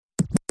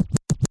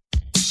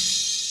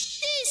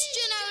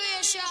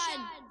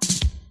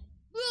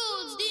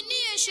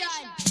Mission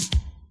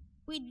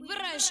with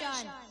version.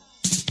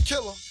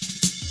 Killer.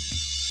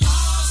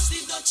 Pass the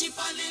dutchie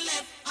on the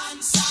left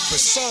hand side.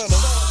 Persona.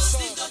 Pass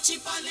the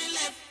dutchie on the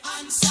left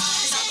hand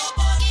side.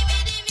 Give me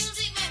the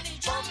music, make me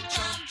jump,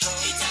 jump, jump.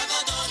 It's a go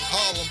done.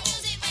 Harlem.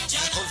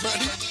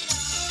 Ready?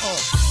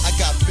 I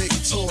got big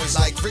toys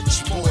like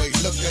Rich Boy,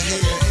 look at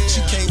here. She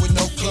came with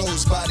no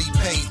clothes, body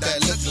paint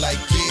that looked like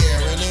gear.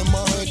 And in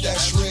my hood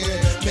that's rare,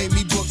 made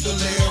me book the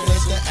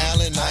lyrics. The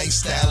Allen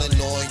Ice styling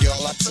on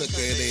y'all, I took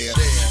her there.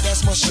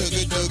 That's my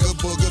sugar dugger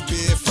booger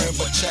beer friend,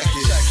 but check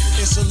it.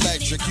 It's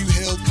electric, you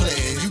Hill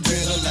Clinton, you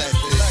been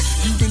elected.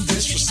 You been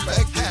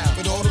disrespected,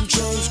 but all them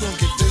germs gon'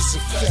 get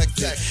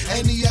disinfected.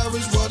 Any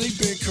errors, well they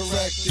been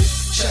corrected.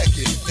 Check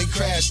it, they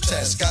crash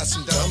test, got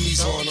some dummies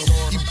on them.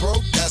 He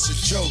broke, that's a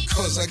joke,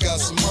 cause I got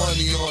some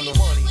money on him.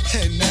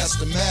 And that's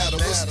the matter,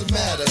 what's the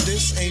matter?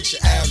 This ain't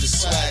your average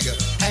swagger.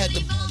 Had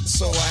to,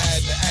 so I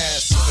had to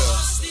ask her.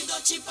 Pass the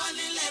dutchie on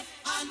the left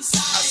hand side.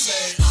 I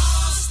said,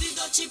 pass the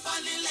dutchie on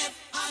the left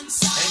hand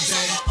side. And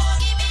then,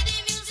 give me the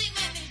music,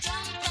 make me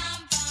jump,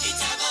 jump, jump.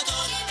 It's a go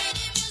done. Give me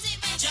the music,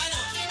 make me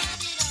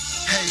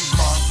jump. hey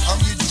ma, I'm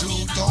your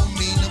dude, don't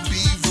mean to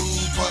be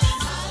rude, but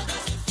How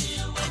does it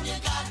feel when you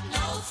got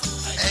no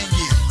food? and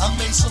yeah, I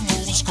made some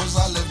moves cause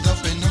I lived up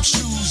in them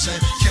shoes.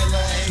 And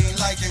killer ain't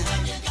like it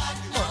when you got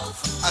no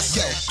food. I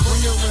said,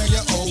 bring around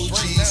your OG,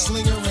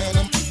 sling around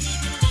them.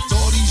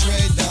 All these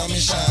red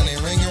diamonds shining,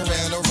 ring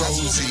around a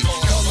rosy.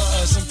 Color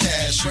of some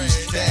cashews,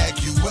 bag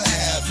you, what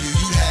have you,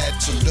 you had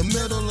to. The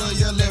middle of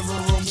your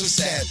living room's a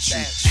statue.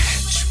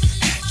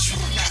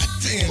 God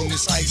damn,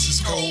 this ice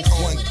is cold.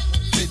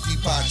 150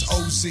 box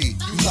OZ.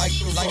 You like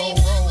the roll?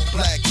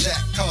 Black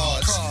jack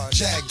cards,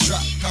 jack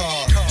drop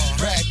card,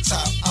 rag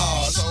top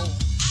R's,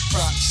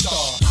 rock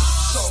star.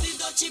 So Pass the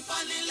dutchie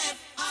on the left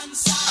hand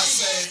side. I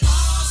said,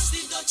 pass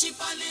the dutchie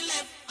on the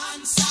left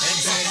hand side. and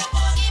then,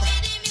 Give me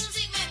the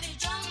music, make me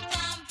jump,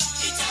 jump,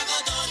 jump. It's a go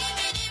done. Give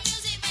me the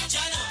music, make me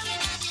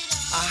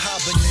jump. I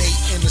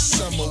hibernate in the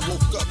summer,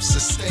 woke up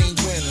sustained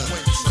winter.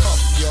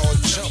 Pump y'all,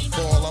 jump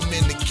ball, I'm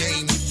in the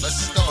game.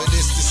 Let's start. But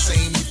it's the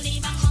same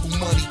who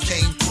money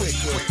came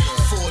quicker.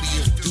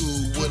 40th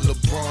dude with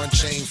LeBron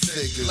James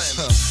figures.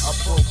 I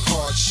broke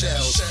hard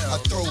shells, I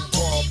throw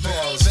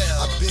barbells.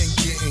 I've been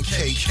getting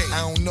cake,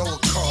 I don't know a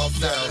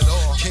Carvel.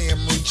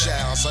 Cameron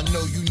Giles, I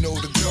know you know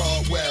the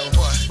guard well,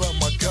 but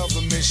my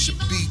government should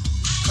be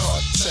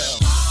cartel.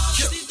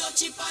 Pass the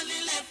dutchie on the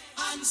left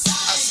hand side.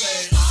 I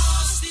said,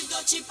 pass the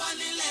dutchie on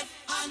the left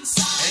hand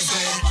side. and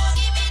then,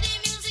 Give me the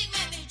music,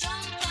 make me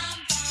jump, jump,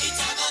 jump. It's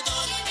a go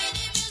done. Give me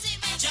the music,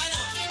 make me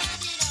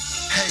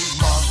jump. hey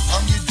ma,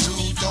 I'm your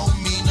dude, don't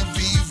mean to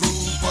be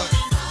rude, but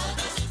How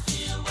does it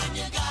feel when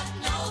you got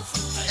no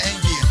food? and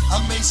yeah, I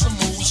made some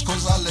moves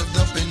cause I lived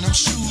up in them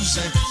shoes.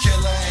 And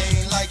killer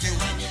ain't like it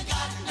when You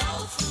got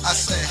no food. I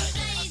said,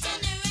 Plays on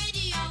the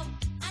radio,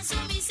 and so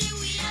me say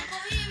we a go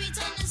hear it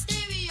on the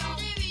stereo.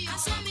 And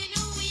so me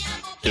know we a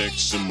go play.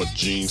 Stacks in my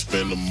jeans,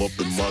 fan them up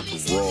in my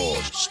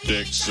garage.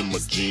 Stacks in my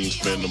jeans,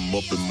 fan them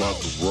up in my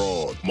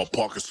garage. My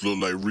pockets look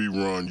like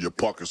rerun, your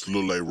pockets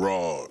look like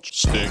Raj.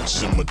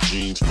 Stacks in my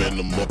jeans, fan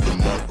them up in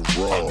my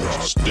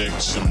garage.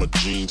 Stacks in my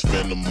jeans,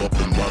 fan them up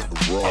in my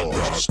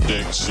garage.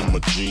 Stacks in my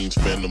jeans,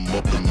 fan them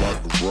up in my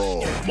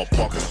garage. My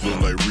pockets look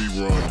like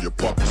rerun, your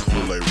pockets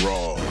look like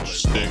Raj.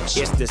 Stacks.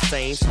 It's the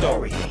same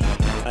story.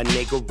 A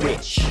nigga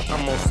rich,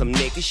 I'm on some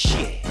nigga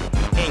shit.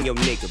 And your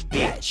nigga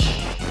bitch.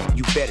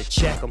 You better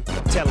check him,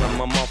 tell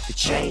him I'm off the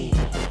chain.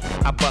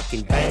 I buck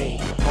and bang,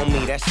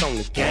 homie, that's on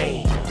the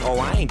game. Oh,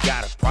 I ain't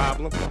got a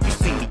problem, you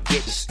see me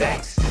getting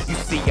stacks. You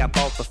see I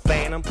bought the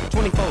Phantom,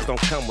 24s don't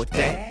come with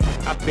that.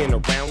 I've been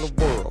around the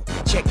world,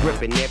 check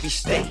gripping every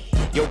state.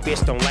 Your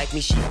bitch don't like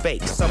me, she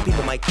fake, some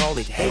people might call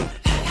it hate.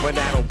 But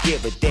I don't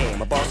give a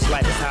damn, a boss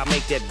life is how I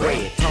make that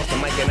bread. Toss the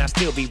mic and I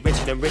still be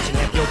richer than rich and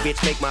have your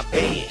bitch make my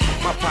bed.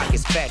 My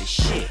pocket's fat as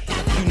shit,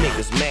 you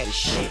niggas mad as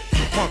shit.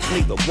 Punks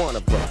neither one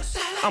of us,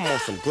 I'm on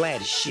some glad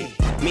as shit.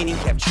 Many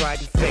have tried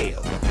and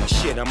failed,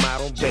 shit I'm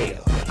out on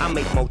bail. I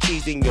make more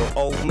cheese than your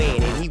old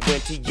man and he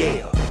went to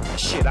Yale.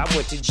 Shit, I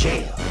went to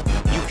jail,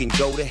 you can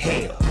go to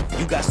hell.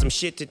 You got some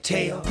shit to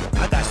tell,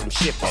 I got some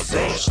shit to I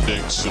say. got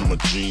stacks in my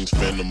jeans,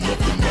 fan them up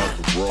in my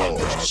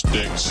garage.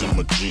 Stacks in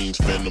my jeans,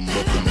 fan them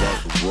up in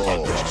my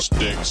garage.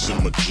 Stacks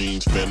in my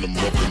jeans, fan them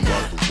up in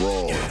my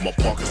garage. My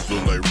pockets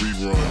look like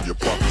rerun, your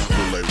pockets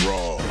look like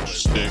Raj.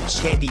 Stacks.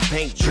 Candy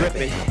paint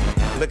dripping,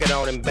 look at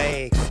all them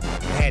bags.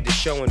 Had to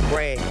show and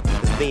brag,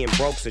 cause being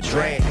broke's a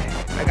drag.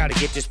 I gotta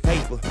get this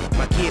paper,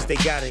 my kids they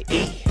gotta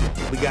eat.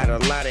 We got a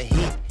lot of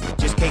heat,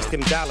 just case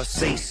them dollar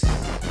cease.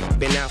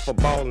 Been out for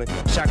ballin',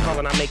 shot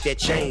callin', I make that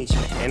change.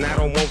 And I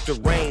don't want the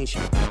range,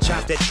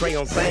 chop that tray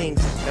on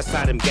things. That's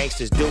how them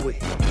gangsters do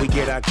it. We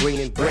get our green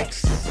in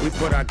bricks, we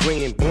put our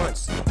green in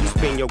blunts. You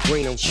spend your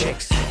green on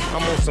chicks.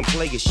 I'm on some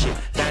player shit,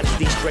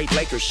 Dynasty straight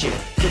Laker shit.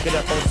 Cook it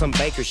up on some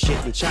Baker shit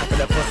and chop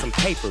it up for some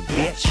paper,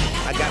 bitch.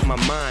 I got my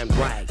mind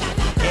right,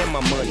 and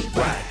my money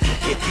right.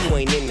 If you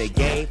ain't in the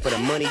game for the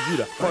money, you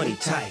the funny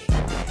type.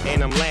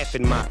 and I'm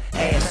laughing my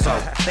ass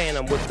off.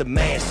 Phantom with the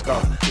mask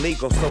off.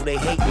 Legal, so they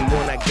hating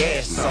when I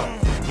gas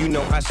off. You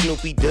know how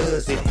Snoopy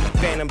does it.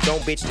 Phantom,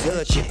 don't bitch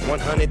touch it.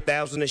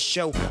 100,000 a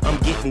show, I'm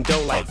getting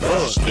dough like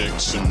fuck.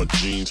 Stacks in my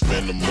jeans,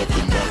 Phantom up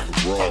in my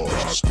garage.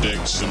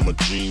 Stacks in my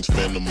jeans,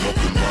 Phantom up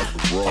in my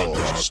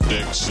garage.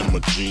 Stacks in my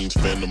jeans,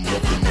 Phantom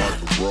up in my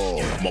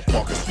garage. My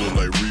pockets look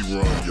like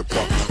rerun, your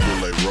pockets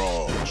look like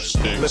Raj.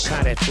 Look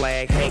how that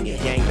flag hanging,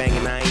 gang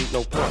banging, I ain't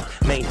no punk.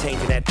 Maintain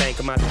to that thing,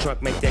 come out the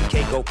trunk, make that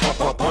cake go pump,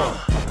 pump, pump.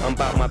 I'm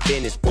about my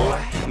business, boy.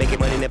 Making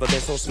money never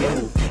been so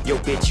smooth. Yo,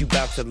 bitch, you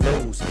bout to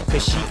lose,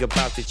 cause she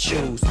about to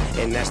choose,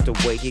 and that's the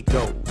way it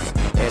goes.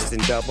 S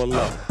and double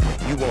O.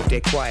 You want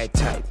that quiet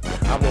type,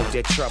 I want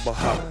that trouble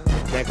hoe.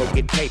 Now go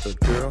get paper,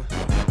 girl.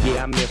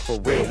 Yeah, I'm in for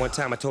real. One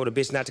time I told a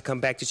bitch not to come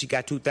back till she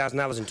got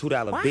 $2,000 in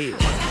 $2 bills.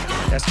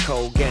 That's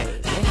cold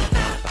game,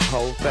 the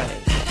whole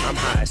thing. I'm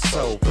high as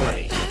soul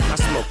plane. I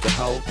smoke the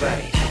whole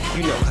thing.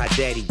 You know how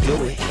daddy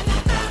do it.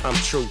 I'm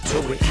true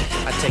to it.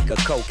 I take a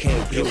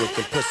cocaine Buick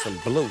and put some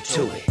blue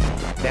to it.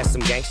 That's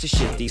some gangster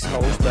shit. These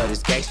hoes love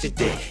this gangster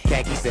dick.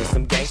 Khakis and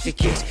some gangster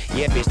kicks.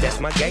 Yeah, bitch, that's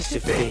my gangster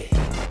fit.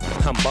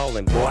 I'm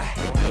ballin', boy,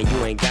 and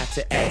you ain't got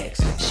to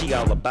ask. She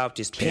all about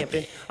this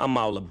pimpin', I'm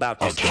all about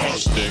this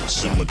cash.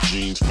 Stacks in my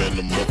jeans,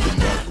 Phantom up in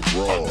my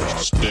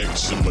garage.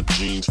 Stacks in my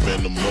jeans,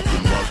 Phantom up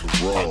in my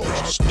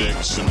garage.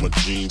 Stacks in my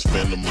jeans,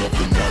 Phantom up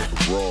in my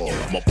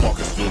garage. My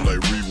pockets look like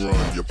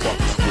rerun, your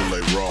pockets look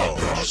like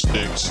Raj.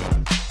 Stacks.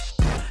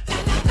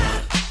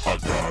 I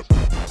got.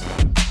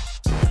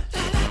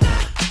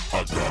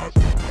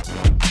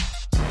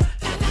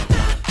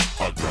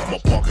 My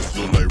pockets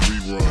look like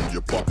rerun,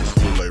 your pockets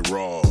look like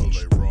Raj.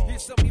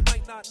 Here's something you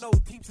might not know.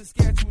 Team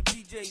Saskatchewan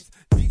DJs.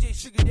 DJ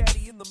Sugar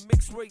Daddy in the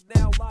mix right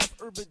now. Live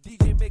urban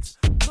DJ mix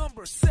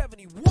number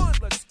 71.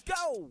 Let's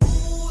go.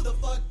 Who the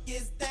fuck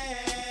is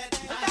that?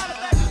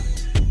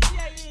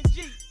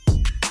 T-A-N-G.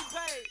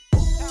 Hey.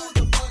 Who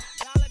the fuck?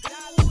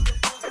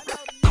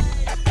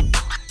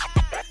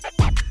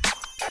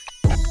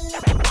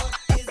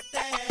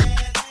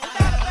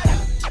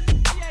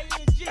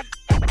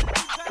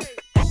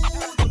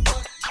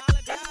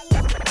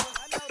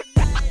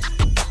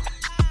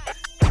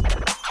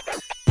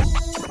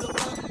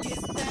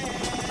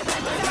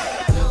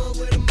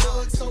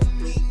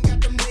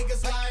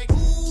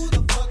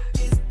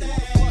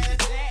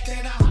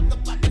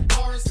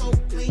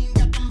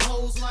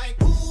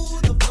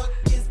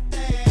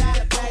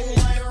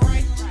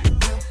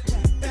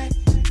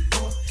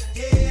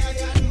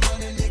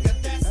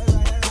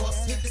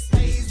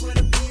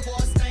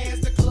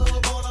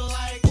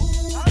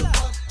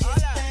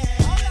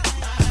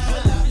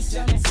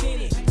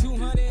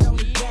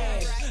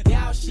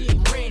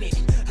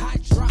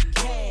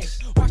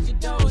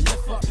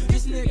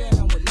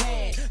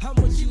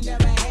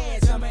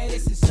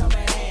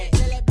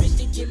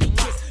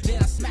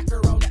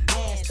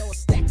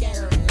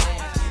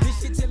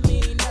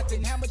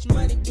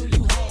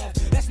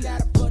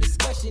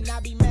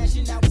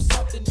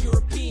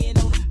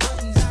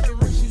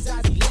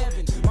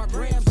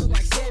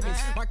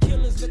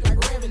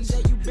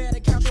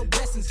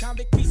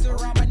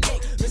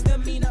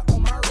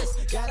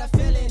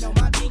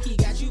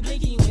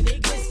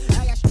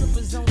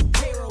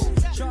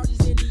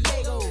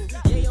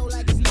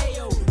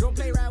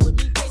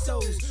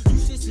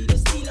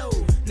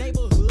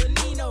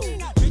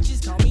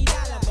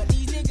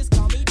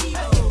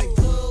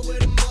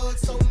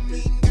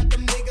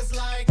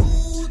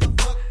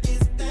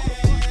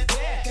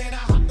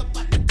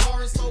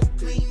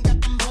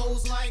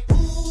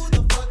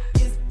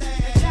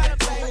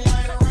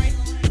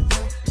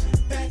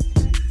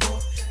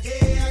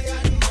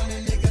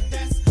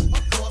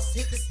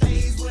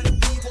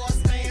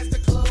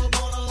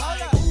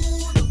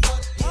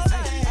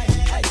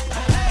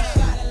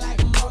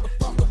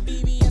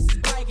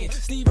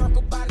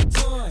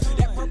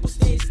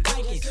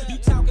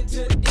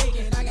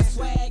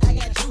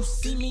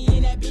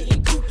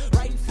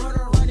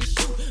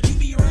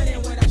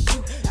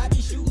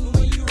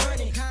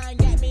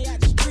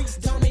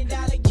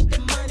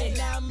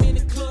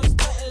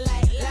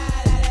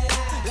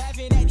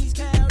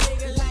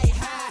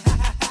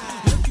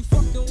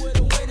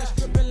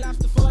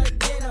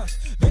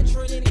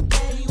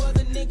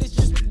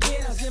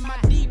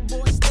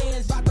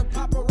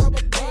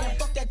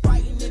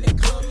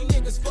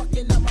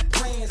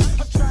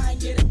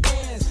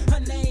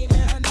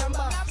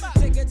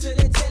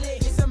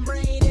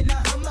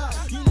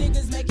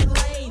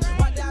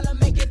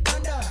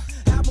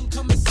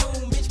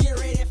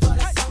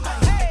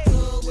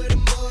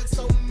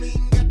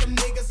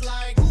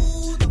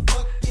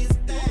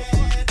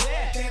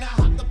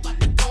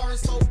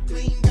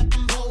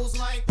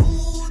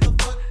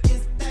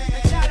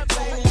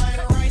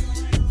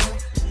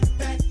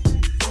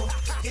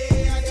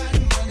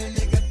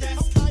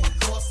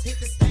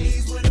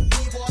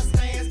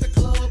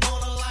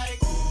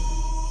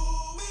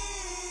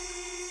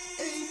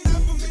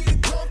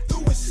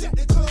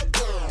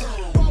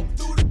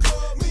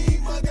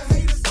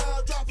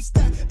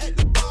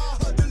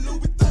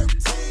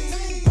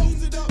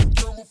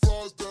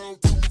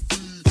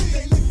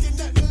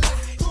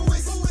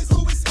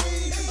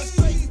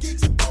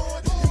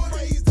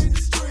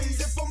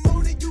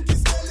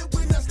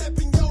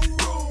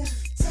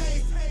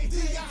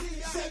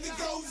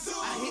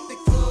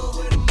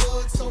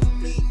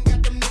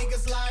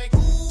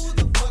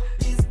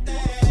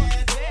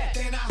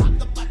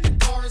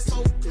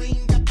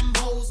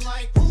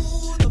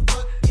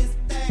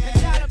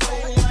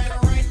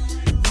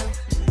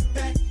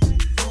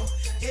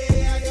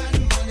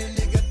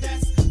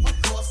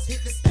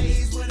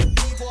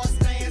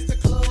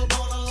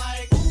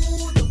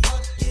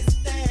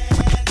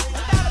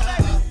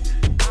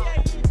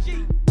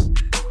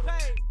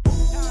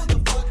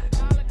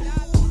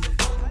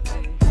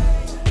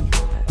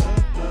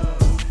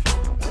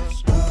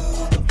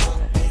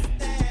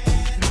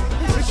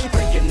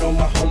 on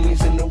my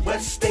homies in the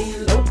west, stay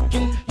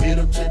looking.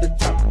 Middle to the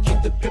top,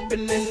 keep the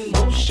pimpin' in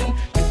motion.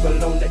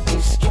 People on the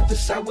east, keep the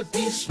sour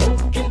D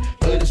smoking.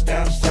 Brothers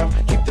down south,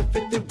 keep the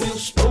 50 wheel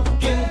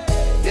smoking.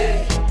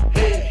 Yeah,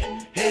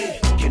 hey,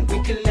 can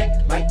we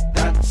connect like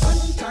dots?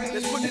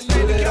 Let's put this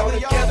thing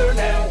together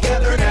now,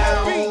 together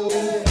now.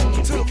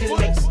 Can we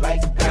connect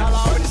like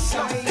dots?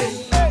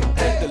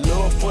 The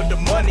love for the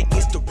money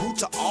is the root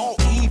to all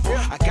evil.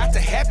 I got to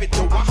have it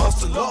though, I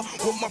hustle up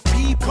with my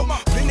people.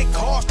 Plenty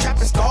cars,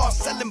 trapping stars,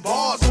 selling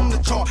bars on the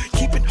chart.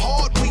 Keep it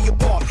hard, we a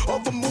part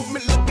of a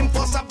movement looking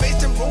for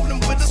salvation, rolling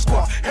with a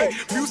squad. Hey,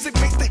 music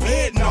makes the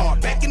head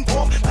nod, back and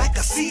forth like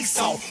a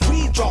seesaw.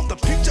 We draw the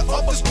picture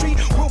of the street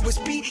where we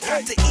speed.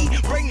 Got to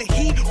eat, bring the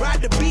heat,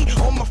 ride the beat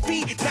on my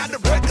feet. Now the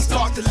record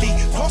start to lead.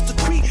 Cross the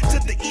creek to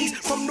the east,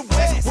 from the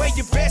west, where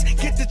you best.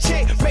 Get the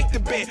check, make the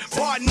bet.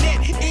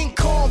 Barnett,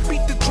 income,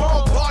 beat the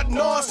drum.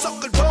 Barnard,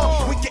 sucker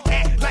dog. When you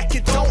act like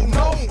you don't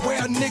know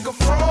where a nigga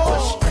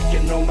from.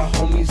 Striking on my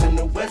homies in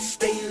the west,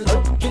 stay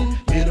looking.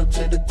 Middle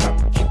to the top,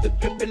 keep the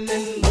pimpin'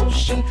 in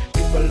motion.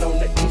 People on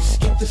the east,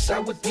 keep the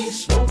sour D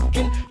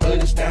smoking.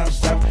 Brothers down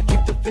south,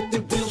 keep the 50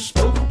 wheel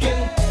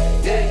smoking.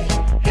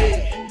 Yeah,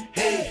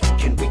 hey,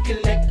 can we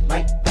connect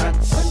like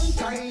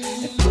dots?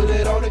 And put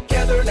it all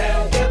together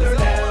now, together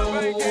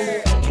now.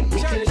 Can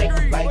we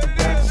connect like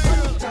dots?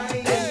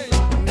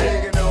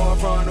 Nigga know I'm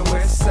from the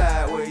west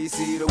side, where you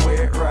see the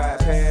wet ride.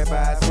 Pad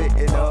by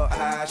sitting up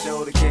high,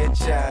 shoulder catch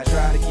shot.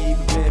 Try to keep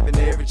it pimpin'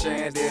 every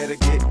chance that I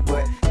get,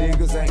 but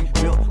niggas ain't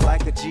built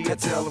like a G. I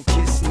tell them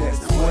kiss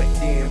next. What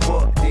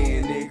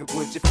then, nigga,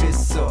 put your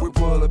fists up. We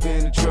pull up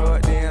in the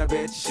truck, then I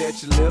bet you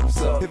shut your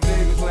lips up. If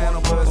niggas plan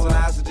on bustin',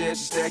 I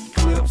suggest you stack your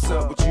clips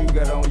up. What you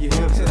got on your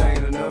hips, it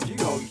ain't enough, you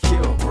gon' get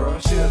killed, bruh.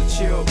 Should've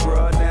chilled,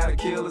 bruh. Now the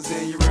killer's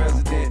in your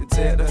resident. The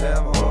tech to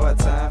have a hard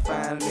time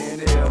finding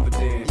any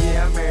evidence.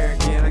 Yeah, I'm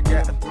American, I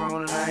got the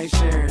throne and I ain't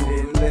sharing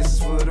it. Unless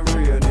it's for the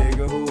real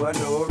nigga who I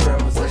know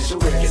represents the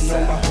west Striking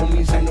on my side.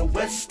 homies in the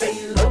west,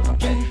 stay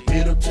looking.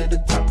 Middle to the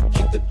top,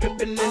 keep the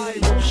pimpin'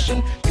 in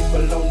motion.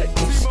 People on the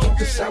east, keep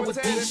the sour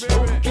D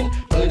smoking.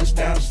 Brothers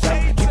down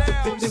south, keep the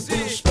 50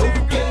 wheel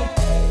smoking.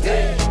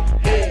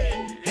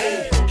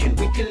 Hey, can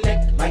we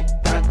connect like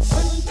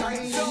dots?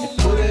 And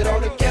put it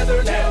all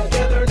together now,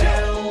 together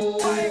now.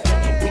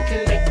 Can we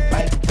connect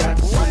like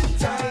dots?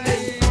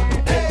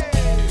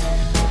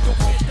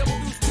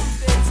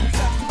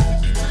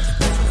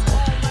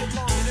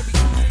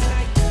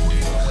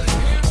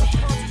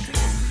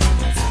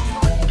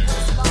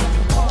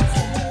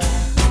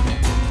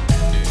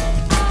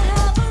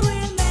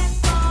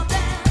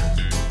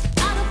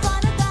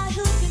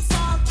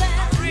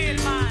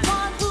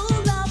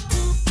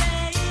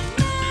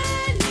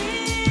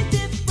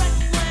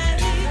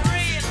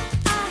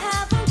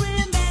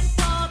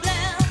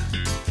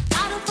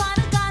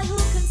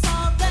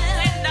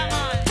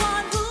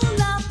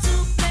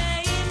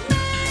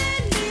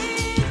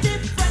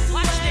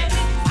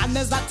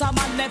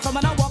 From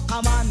a walk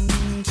a man.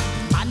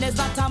 Man is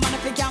not a man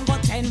if he can go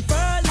 10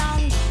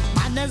 furlong.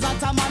 Man is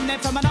not a man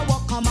if I'm a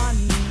walk a man.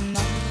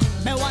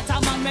 Me want a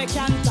man we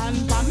can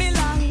stand for me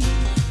long.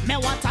 Me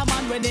want a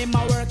man with him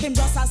a work him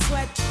just a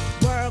sweat.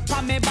 Work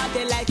for me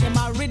body like him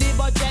a ready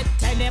budget.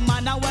 Tell him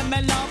man a when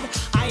me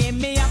love, I ain't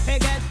me a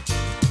forget.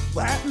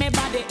 Work me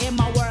body him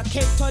a work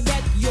it to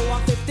death. You a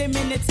 50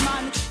 minutes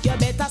man, you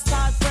better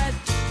start fret.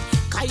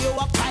 Cause you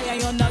a cry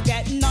and you not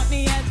get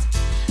nothing yet.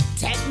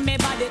 Take me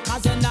body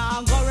cause you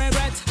not go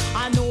regret.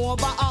 And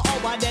over a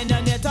hour then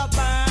you need to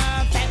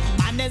perfect.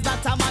 Man is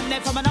not a man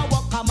if I'm a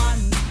walk a man.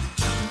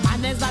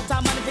 Man is not a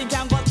man if he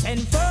can go 10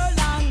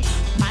 furlong.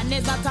 Man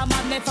is not a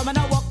man if I'm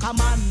a walk a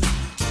man.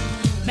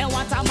 Me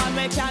want a man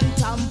we can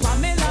tamper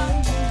me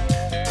long.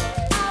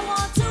 I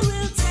want a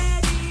real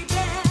teddy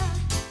bear.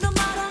 No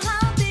matter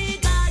how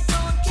big I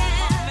don't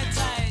care.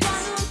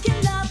 One who can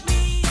love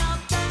me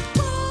up and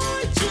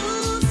pour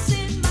juice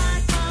in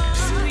my cup.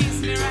 Squeeze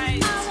me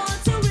right. I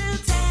want a real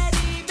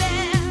teddy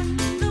bear.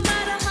 No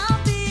matter how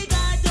big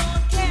I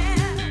don't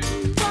care.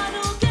 One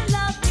who can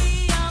love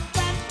me up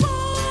and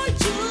pour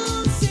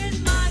juice in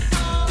my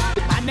cup.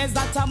 Man is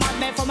not a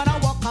man if I'm a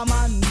walk a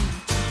man.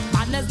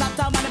 Man is not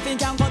a man if he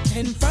can go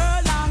 10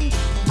 furlong.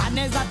 Man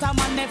is not a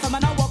man if I'm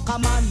a walk a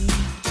man.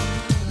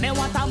 Me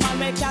want a man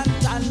we can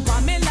stand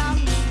for me long.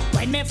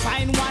 When me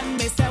find one,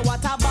 me say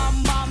what a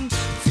bam bam.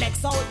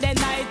 Flex out the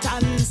night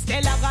and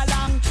still a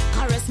along.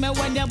 Caress me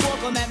when you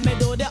both make me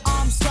do the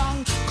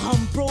Armstrong.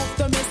 Come prove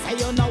to me say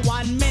you know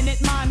 1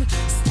 minute man.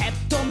 Step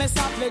to me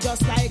softly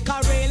just like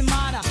a real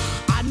man.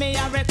 And me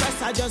a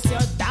request I just you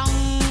down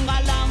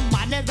along.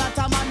 Man is not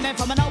a man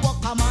if I'm a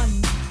walk a man.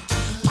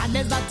 Man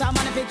is not a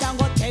man if he can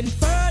go 10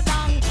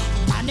 furlong.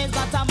 Man is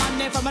not a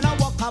man if I'm a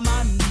walk a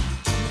man.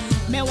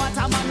 Me want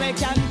a man we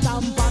can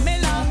tamper me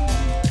long.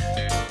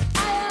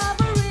 I have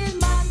a real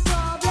man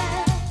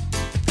problem.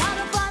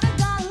 Gotta find a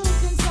guy who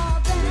can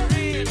solve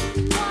it.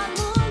 One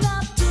who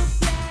love to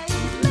play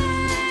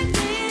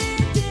many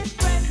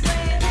different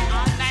ways.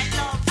 All night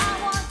long. I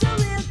want a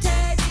real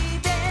teddy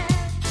bear.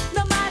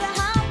 No matter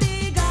how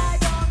big I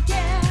don't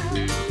care.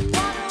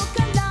 One who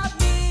can love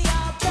me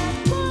up and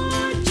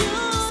put you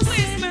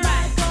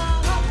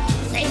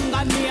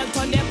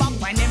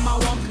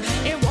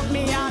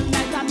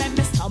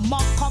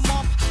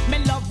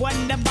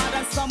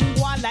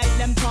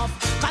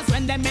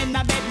them in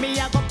a bed, me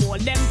I go pull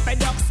them for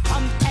ducks.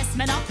 Come test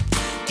me now.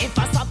 If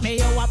I stop me,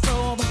 you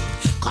approve.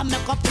 Come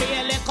make a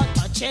play, like a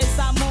touches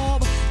and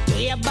move.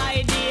 Day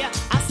by day,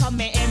 I saw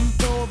me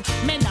improve.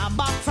 Me not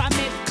back from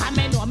it, cause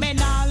me know me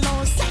not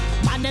lose.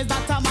 Man is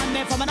not a man,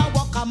 if I'm gonna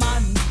walk a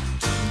man.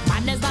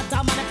 Man is not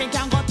a man, if he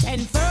can go 10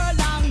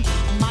 furlong.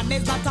 Man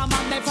is not a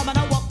man, if I'm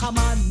gonna walk a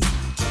man.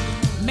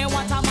 Me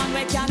want a man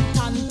we can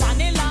stand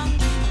funny long.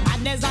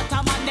 Man is not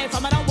a man, if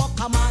I'm gonna walk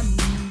a man.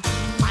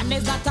 Man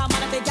is not a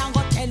man, if he can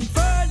go 10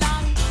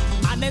 furlong.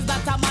 Man is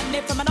not a man,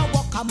 if I'm gonna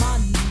walk a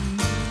man.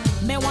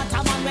 Me want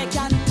a man we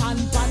can stand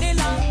funny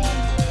long.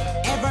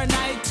 Every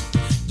night,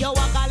 you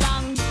walk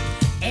along.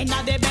 Inna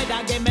the bed,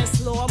 I give me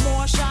slow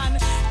motion.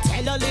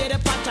 Tell a lady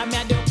Patra, me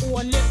a the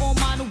only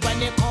woman.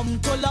 When it come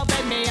to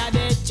loving me, I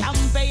the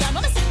champion.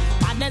 What me say?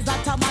 Man is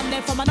not a man,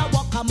 if I'm gonna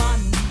walk a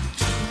man.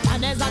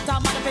 Man is not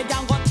a man, if he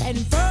can go 10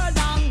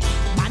 furlong.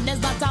 Man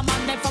is not a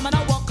man, if I'm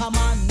gonna walk a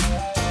man.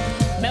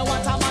 Me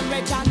want a man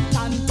we can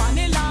stand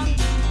funny long.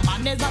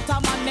 Man is not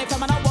a man, if I'm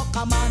gonna walk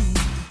a man.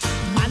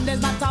 Man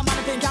is not a man,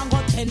 if he can go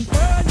 10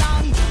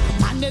 furlong.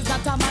 Man is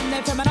not a man,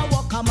 if I'm gonna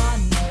walk a man.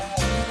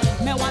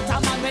 Me want a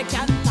man we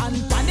can stand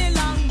funny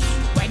long.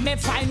 When me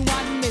find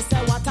one, me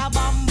say what a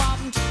bam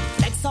bam.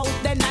 Flex out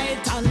the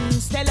night and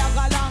still a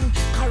go long.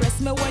 Caress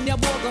me when you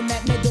bogle,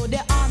 make me do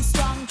the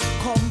Armstrong.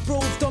 Come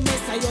prove to me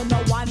say you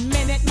know 1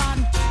 minute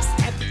man.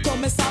 Step to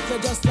me softly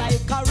just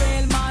like a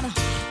real man.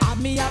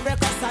 Have me a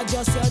request, I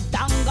just your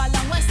dangle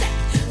along. We say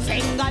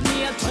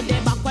fingernail to the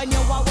back when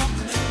you walk.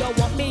 You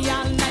want me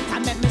all night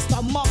and make me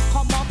stomach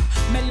come up.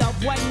 Me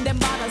love when them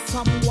bother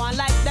someone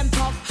like them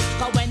tough.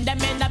 Cause when them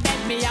in the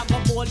bed, me I go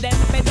hold them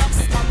fed up.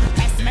 Come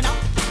test me now.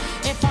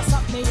 If I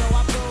suck me, you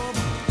approve.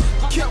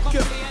 Kill.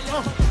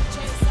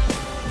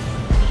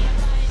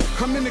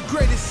 I'm in the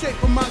greatest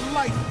shape of my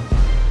life.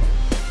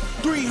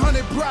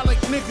 300 brolic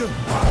nigga.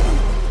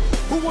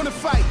 Who wanna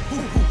fight?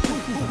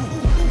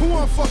 Who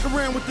wanna fuck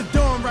around with the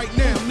dawn right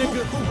now,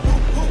 nigga?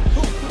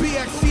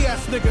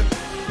 BXCS nigga.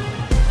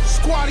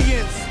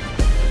 Squadians.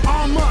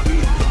 Arm up.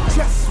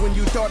 Just when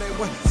you thought it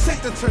was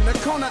safe to turn the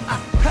corner, I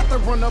had to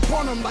run up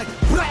on him like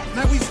black,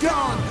 now he's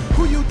gone.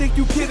 Who you think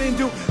you kidding,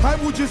 dude? I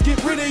will just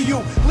get rid of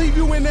you. Leave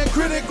you in that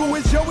critical,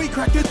 it's Joey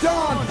crack of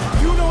dawn.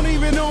 You don't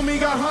even know me,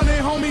 got 100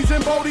 homies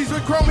and bodies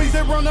with chromies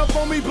that run up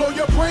on me, blow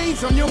your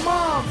brains on your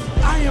mom.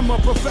 I am a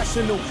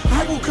professional,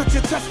 I will cut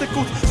your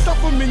testicles,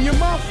 stuff them in your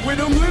mouth where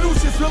them little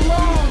shits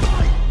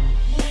belong.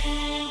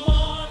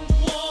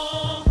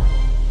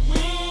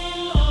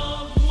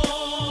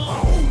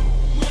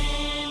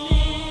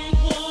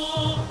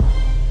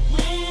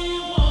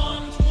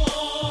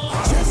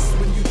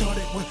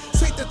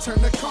 Turn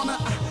the corner,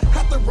 I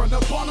had to run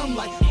up on him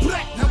like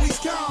black, now he's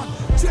gone.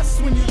 Just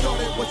when you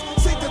thought it was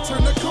safe to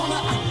turn the corner,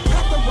 I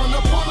had to run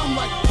up on him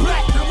like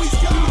black, now he's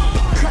gone.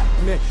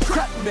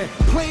 Crap man,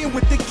 playing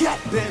with the gat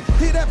man.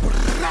 Hear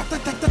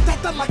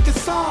that like a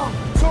song.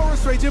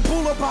 Taurus raging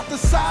bull about the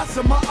size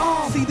of my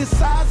arm. See the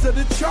size of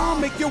the charm,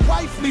 make your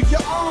wife leave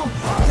your arm.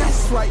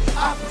 That's right,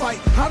 I fight,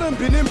 I done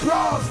been in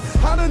bras.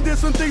 I done did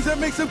some things that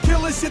make some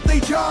killers shit they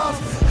jaws.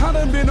 I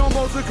done been on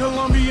most of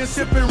Columbia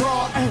sipping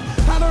raw. And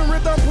I done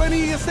ripped up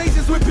plenty of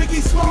stages with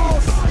Biggie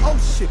Smalls. Oh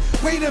shit,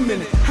 wait a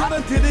minute, I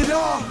done did it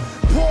all.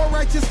 Poor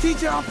righteous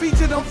teacher, I'm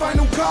featured on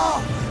Final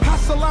Call.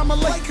 Assalamu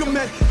alaikum,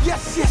 man.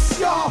 Yes,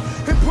 y'all.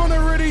 And Pun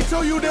already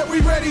told you that we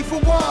ready for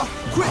war.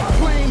 Quit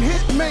playing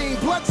hit main,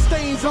 blood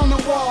stains on the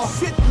wall.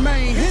 Shit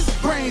main, his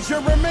brains,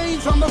 your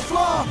remains on the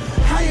floor.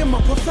 I am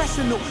a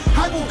professional,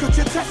 I will cut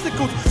your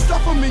testicles,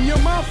 stuff them in your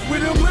mouth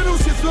with them little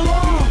shits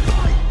belong.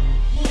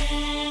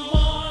 We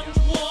want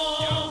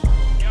war.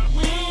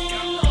 We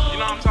love. You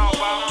know what I'm talking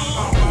about?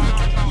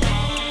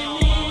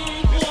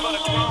 This for the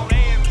grown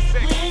and the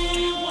sexy.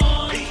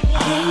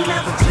 You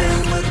never been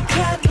with a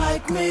cat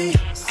like me.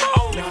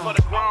 Only for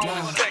the grown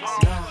and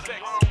sexy.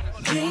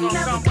 You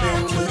never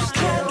been with a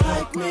cat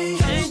like me.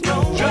 There's no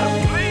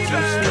way.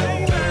 There's no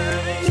way.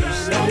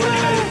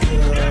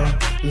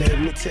 Let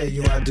me tell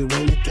you, I do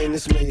anything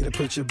that's made to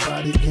put your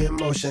body in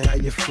motion. How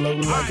you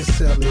floating like a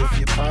celly if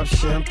you pop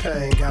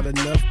champagne. Got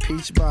enough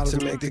peach bottles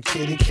to make the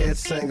kitty cat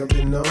sing. I've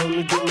been known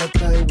to do my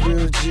thing,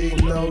 real G,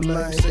 no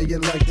lame. Say you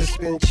like to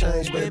spend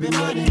change, baby,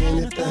 money,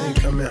 anything.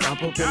 Come and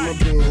hop up in my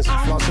Benz,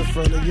 floss in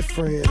front of your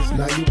friends.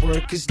 Now your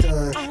work is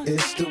done,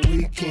 it's the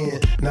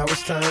weekend. Now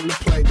it's time to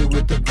play, do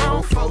it the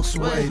grown folks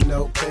way.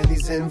 No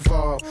pennies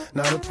involved,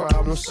 not a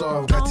problem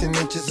solved. Got 10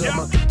 inches of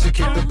my to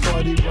kick the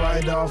party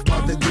right off.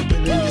 About to dip it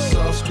in your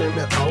sauce,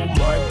 screaming, oh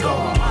my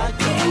God.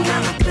 You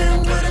never been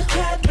with a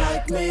cat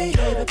like me.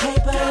 Baby,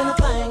 paper and a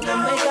thing that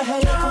make a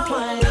hater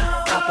complain.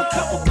 Pop a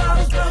couple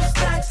bottles, blow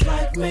stacks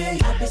like me.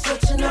 I be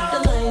switching up the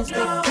lanes,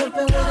 big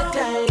pimpin' with a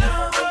dame.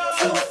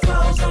 Two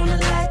flows on the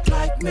lack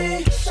like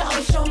me.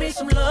 Show me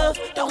some love,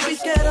 don't be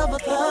scared of a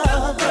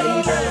thug.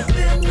 You never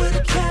been with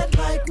a cat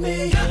like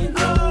me.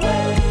 No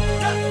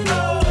way,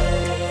 no way,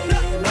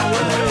 no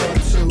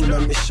way. Let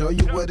let me show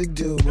you what it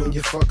do when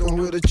you're fucking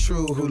with a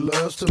true who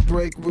loves to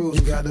break rules.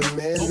 You got a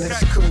man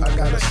that's cool. I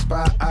got a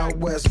spot out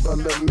west, but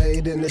look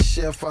made in the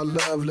chef. I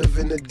love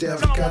living to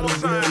death. Got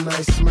a real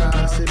nice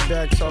smile. Sit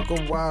back, talk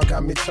a while.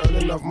 Got me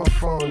turning off my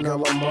phone.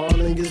 Now I'm all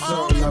in your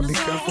zone. Now be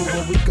careful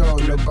where we go.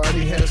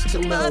 Nobody has to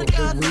know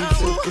that we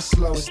took it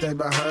slow. Stay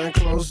behind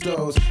closed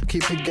doors.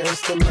 Keep it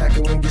gangsta Mac.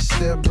 And when you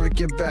step, break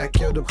your back.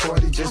 Yo, the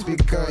party just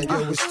begun.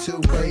 Yo, it's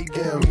 2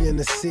 a.m. We in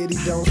the city,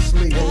 don't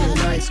sleep. And the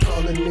night's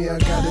calling me. I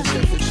got a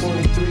jet for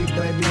 23,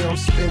 baby. I'm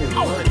spinning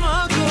money.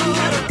 You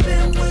never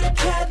been with a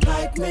cat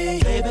like me.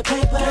 Baby,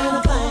 paper and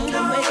a thing.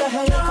 I make a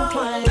hater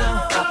complain.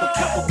 Pop a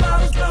couple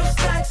bottles, blow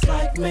stacks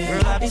like me.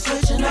 I be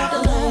switching up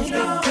the lanes.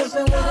 Big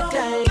pimpin' with a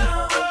dame.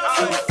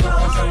 Two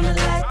flows on the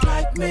lack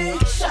like me.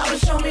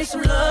 Show me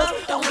some love.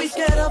 Don't be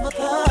scared of a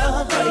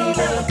thug. You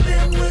never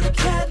been with a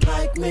cat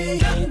like me.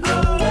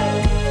 No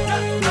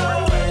way,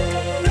 no way.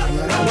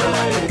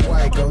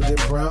 White, golden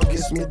brown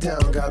gets me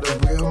down. Got a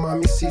real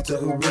mamacita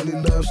who really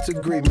loves to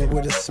greet me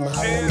with a smile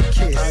and a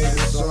kiss.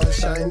 Iris on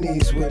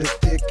Chinese with a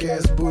thick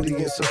ass booty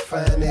and some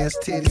fine ass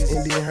titties.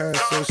 Indian hair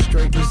so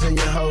straight,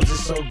 Brazilian hoes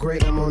is so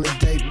great. I'm on a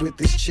date with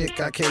this chick.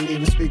 I can't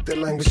even speak the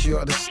language. She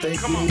ought to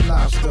steak me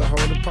lobster.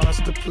 Hold the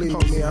pasta, please.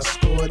 Homie, I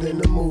scored in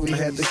the movie.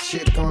 Had the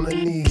chick on her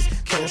knees.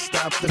 Can't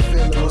stop the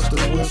feeling once the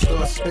wheel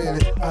starts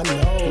spinning. I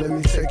know. Let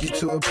me take you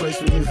to a place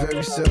where you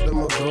very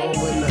seldom will go.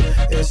 When the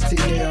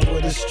STL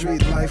with the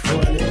street life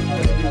running.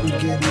 Baby, we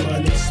getting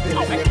money,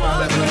 spending it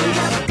by the You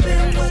never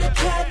been with a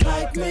cat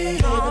like me.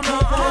 Baby,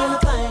 pop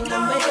anything, I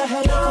make a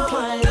hater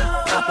complain.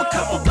 Pop a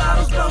couple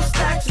bottles, blow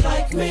stacks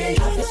like me.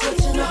 I be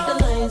switching up the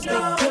lanes, big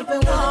pimpin'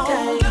 with a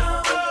dame.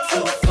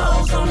 Two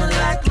flows on the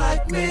lack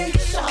like me.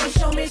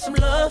 Show me some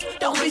love,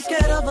 don't be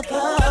scared of a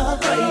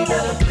thug. You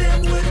never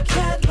been with a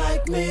cat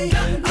like me.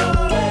 No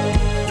way,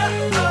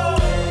 no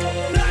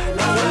way,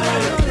 no way.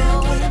 Been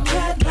with a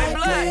cat like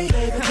me.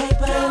 Baby,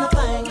 paper and a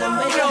thing, I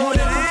make a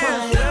hater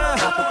complain.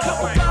 Pop a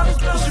couple bottles,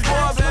 blow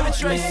stacks like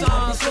me.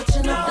 I be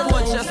switching up the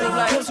lanes, big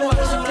pimpin'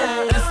 with a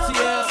dame.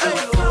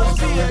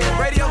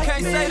 Radio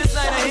can't say this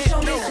ain't a hit.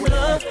 Show me some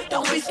love,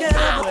 don't be scared of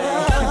a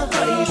thug.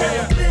 You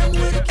never been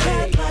with a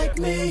cat like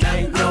me.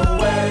 Ain't no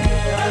way,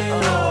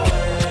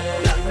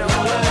 no way.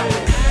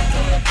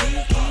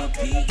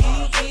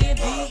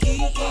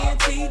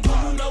 I-N-D-E-P-E-N-D-E-N-T. Do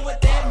you know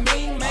what that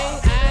mean, man?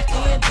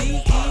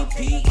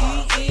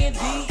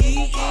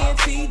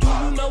 I-N-D-E-P-E-N-D-E-N-T. Do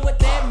you know what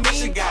that mean?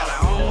 She got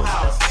her own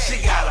house, she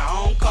got her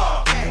own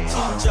car. 2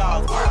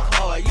 jobs, work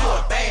hard, you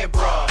a bad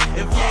broad. If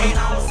you ain't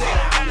on, sit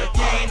down. If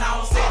you ain't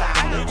on, sit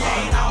down. If you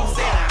ain't on,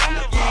 sit down.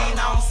 If you ain't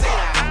on, sit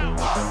down.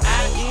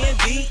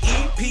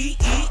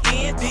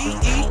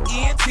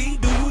 I-N-D-E-P-E-N-D-E-N-T.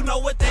 Do you know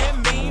what that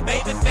mean?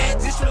 Baby fat,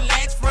 just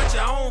relax, front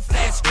your own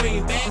flat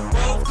screen. Back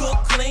row,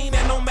 cook clean,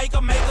 and don't make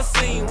a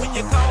scene. When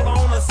you call her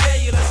on a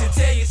cellular, she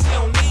tell you she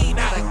don't need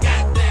not a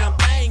goddamn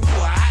thing. You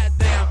a hot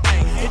damn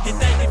thing. If you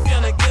think you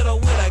finna get her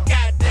with a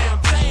goddamn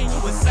chain,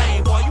 you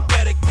insane, boy, you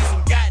better get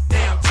some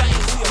goddamn chain.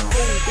 She a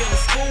fool, been to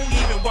school,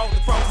 even walked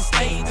across the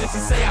stage. And she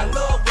say I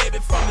love baby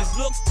from his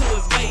looks to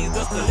his ways.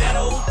 The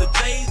stilettos, the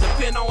J's,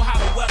 depend on how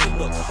the weather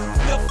look.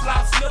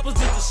 Flip-flop slippers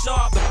just to show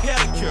off the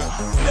pedicure.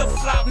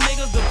 Flip-flop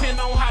niggas depend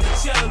on how the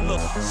cheddar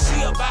look.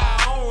 She'll buy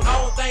her own, I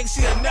don't think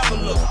she'll never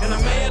look. And a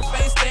man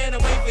face stand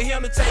and wait for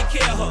him to take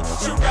care of her.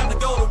 She'd rather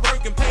go to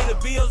work and pay the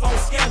bills on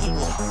schedule.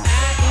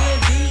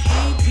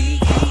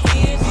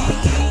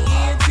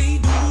 I-N-D-E-P-E-N-D-E-N-T. Do you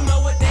know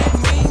what that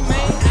mean,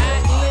 man?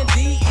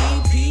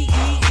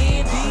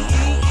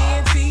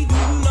 I-N-D-E-P-E-N-D-E-N-T. Do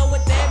you know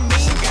what that mean?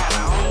 She got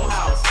her own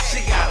house,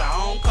 she got her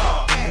own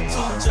car. 2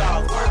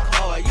 jobs, work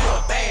hard, you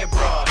a bad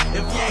broad.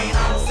 If you ain't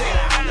on, sit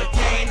down. If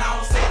you ain't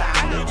on, sit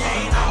down. If you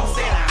ain't on,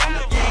 sit down.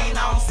 If you ain't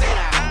on, sit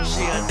down.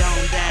 She a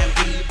dumb damn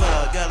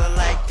diva, got her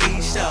like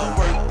Keisha.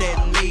 Work that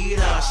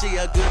meter, she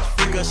a good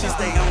freaker. She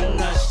stay on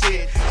her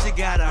shit, she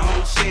got her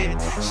own shit.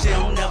 She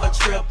don't never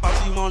trip, all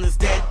she want is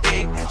that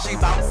dick. She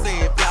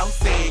bouncy,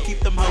 blousy, keep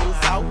them hoes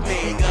out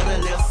me. Got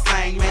a little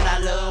slang, man, I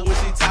love when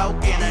she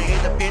talking. An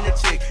independent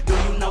chick, do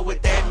you know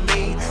what that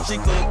mean? She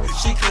cook,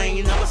 she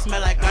clean, never smell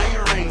like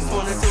onion rings.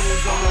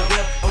 22s on the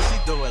whip, oh she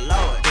do it,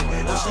 Lord.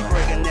 Oh she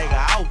break a nigga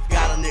out,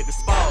 got a nigga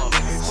spoiled.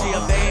 She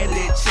a bad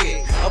little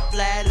chick, a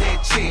flat little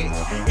chick.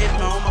 If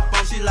her on my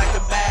phone, she like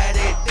to buy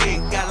that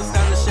dick. Got a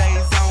stunner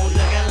shades on,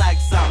 looking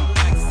like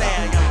something.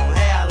 Style young,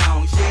 hair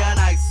long, she a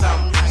nice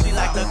something. She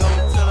like to go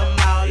to the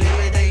mall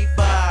every day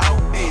for her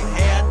outfit.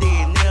 Hair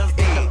did, nails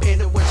did,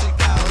 independent what she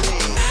call it.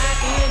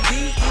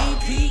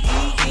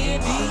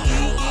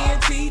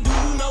 I-N-D-E-P-E-N-D-E-N-T. Do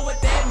you know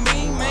what that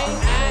mean, man?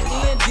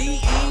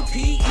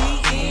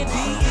 I-N-D-E-P-E-N-D-E-N-T.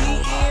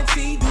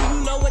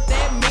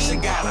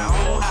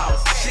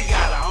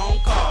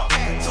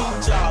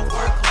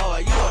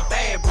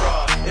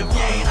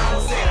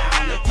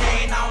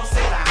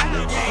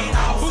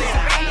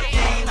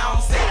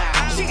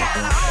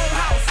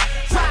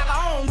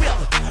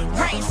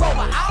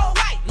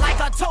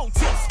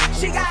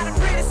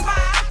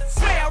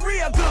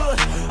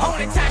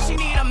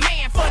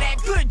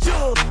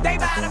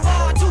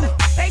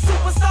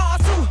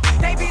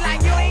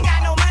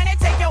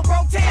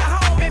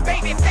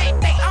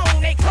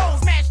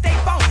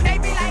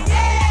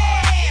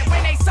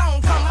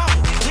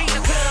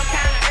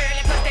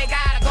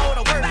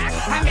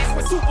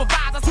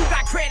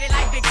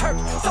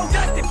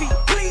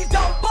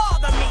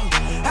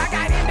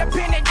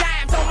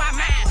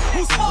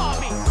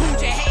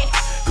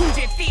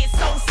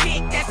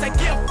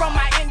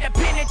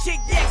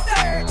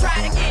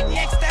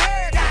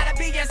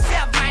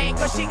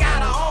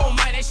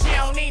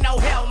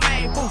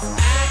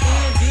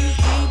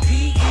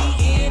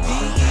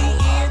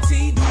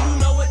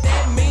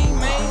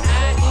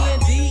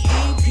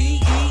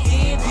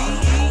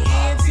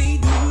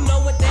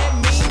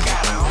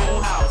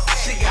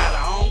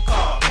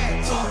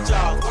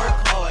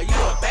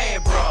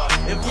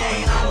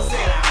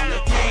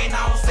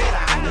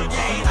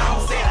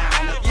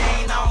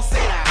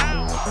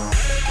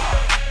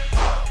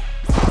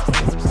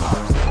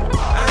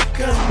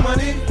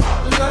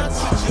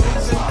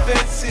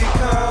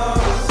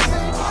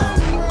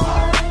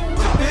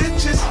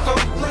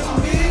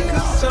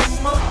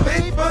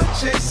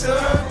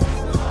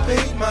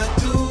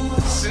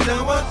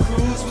 I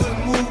cruise with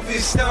movie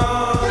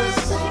stars.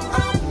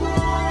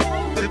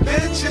 The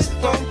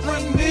bitches don't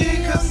blame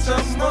me, cause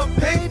I'm a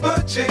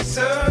paper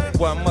chaser.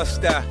 Why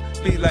must I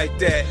be like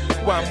that?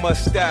 Why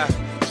must I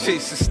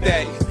chase a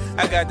stack?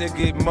 I got to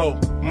get more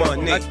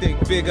money. I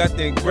think big, I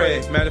think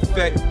bread. Matter of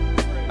fact,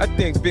 I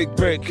think big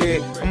bread,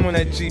 kid. I'm on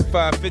that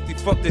G550,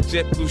 fuck the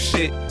JetBlue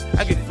shit.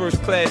 I get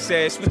first class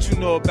ass, what you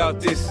know about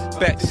this?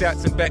 Back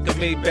shots and back of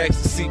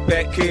Maybachs, the seat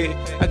back, kid.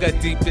 I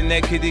got deep in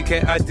that kitty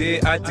cat, I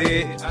did.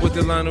 With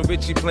the Lionel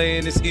Richie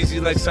playing, it's easy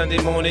like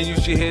Sunday morning. You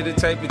should hear the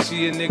type of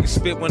G a nigga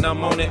spit when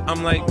I'm on it.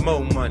 I'm like,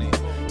 more money.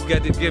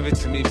 Got to give it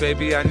to me,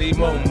 baby, I need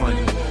more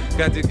money.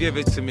 Got to give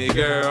it to me,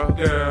 girl.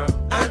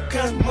 I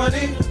got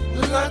money,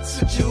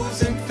 lots of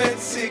jewels and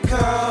fancy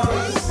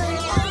cars.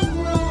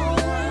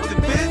 The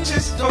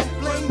bitches don't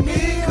blame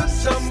me,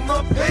 cause I'm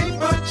a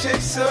paper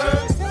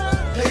chaser.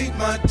 Paid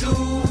my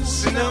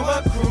dues, and now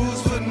I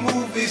cruise with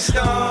movie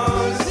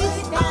stars.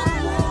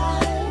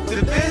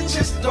 The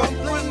bitches don't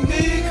blame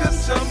me,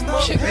 cause I'm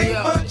a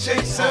paper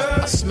chaser.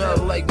 I smell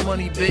like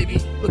money, baby.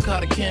 Look how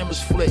the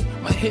cameras flick.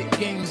 My hit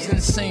game's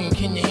insane,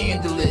 can you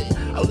handle it?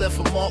 I left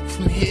a mark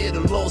from here to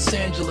Los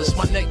Angeles.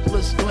 My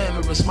necklace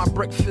glamorous, my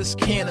breakfast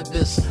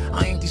cannabis.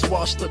 I ain't these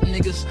washed up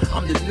niggas,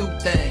 I'm the new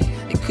thing.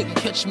 They couldn't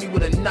catch me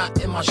with a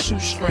knot in my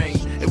shoestring.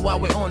 And while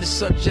we're on the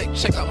subject,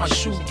 check out my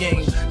shoe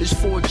game. There's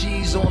 4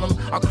 G's on them,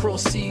 I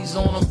cross C's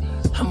on them.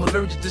 I'm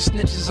allergic to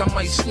snitches, I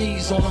might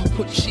sneeze on them.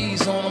 Put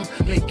cheese on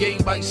them, make gay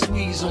bite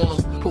squeeze on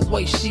them. Put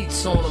white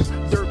sheets on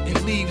them, dirt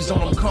and leaves on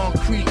them.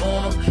 Concrete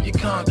on them, you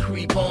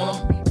concrete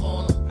on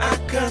them. I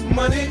got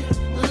money,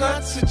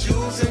 lots of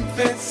jewels and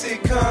fancy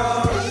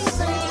cars.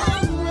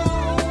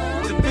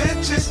 The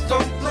bitches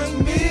don't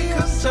blame me,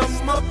 cause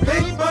I'm a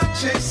paper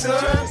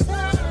chaser.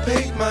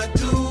 Paid my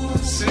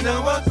dues, and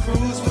now I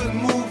cruise with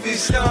movie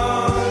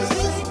stars.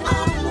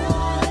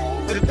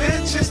 The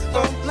bitches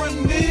don't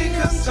blame me,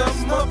 cause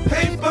I'm a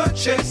paper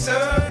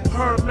chaser.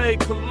 Hermès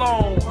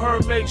cologne,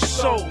 Hermès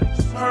soap,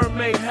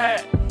 Hermès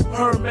hat,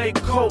 Hermès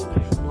coat,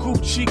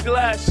 Gucci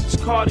glasses,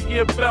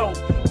 Cartier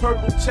belt,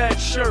 purple tag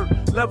shirt,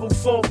 level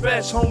 4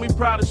 vest, homie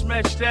proudest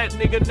match that,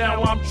 nigga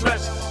now I'm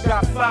dressed.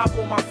 Got 5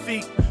 on my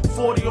feet,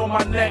 40 on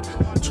my neck,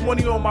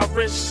 20 on my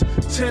wrist,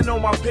 10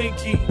 on my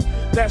pinky.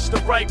 That's the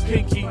right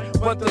pinky,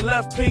 but the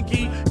left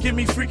pinky, give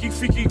me freaky,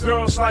 freaky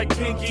girls like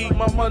Pinky.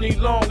 My money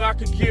long, I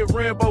could get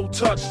Rambo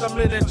touched. I'm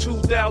in that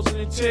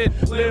 2010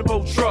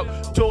 Lambo truck,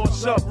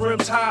 doors up,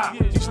 rims high.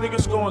 These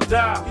niggas gon'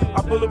 die.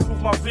 I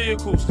bulletproof my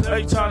vehicles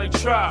every time they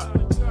try.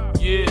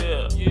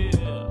 Yeah.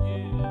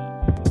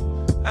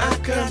 I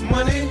got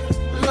money,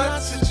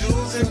 lots of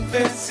jewels and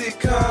fancy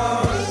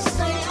cars.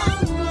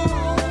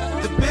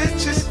 The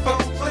bitches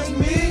won't blame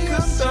me,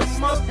 cause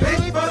I'm a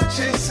paper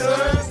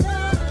chaser.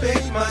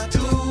 Paid my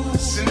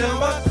dues, and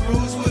now I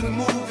cruise with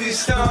movie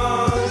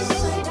stars.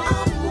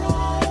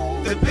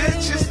 The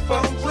bitches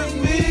won't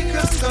blame me,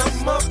 cause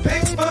I'm a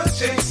paper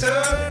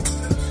chaser.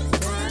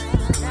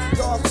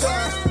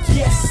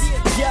 Yes,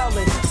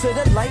 yelling to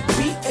the light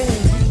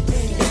beating.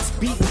 It's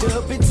beat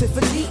up and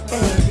Tiffany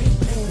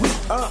and we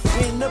are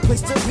in the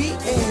place to be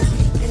in.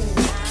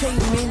 We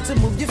came in to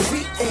move your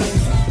feet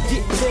and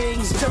get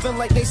things jumping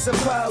like they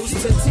supposed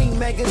to. Teen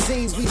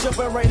magazines, we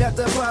jumping right out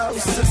the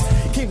posters.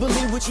 Can't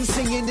believe what you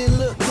singing and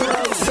look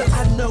closer.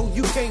 I know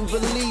you can't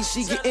believe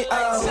she getting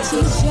old.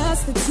 She's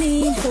just a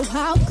teen, so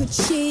how could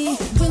she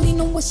really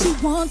know what she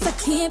wants? I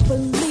can't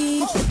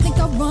believe. Think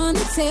I run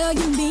and tell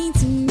you mean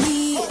to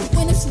me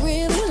when it's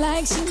really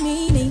like she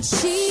mean, ain't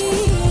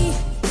she?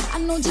 I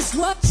know just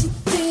what you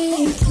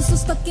think. You're so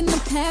stuck in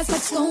the past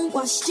like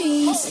stonewashed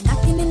jeans. And I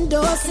can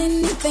endorse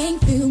anything,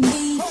 feel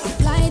me.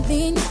 Flyer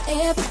than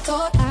you ever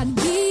thought I'd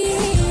be.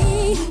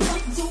 You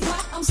wonder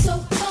why I'm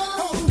so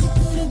cold. You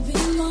could have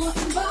been more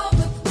involved,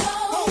 but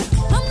no.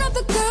 I'm not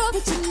the girl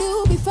that you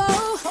knew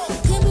before.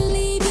 Can't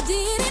believe you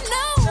didn't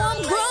know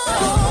I'm grown.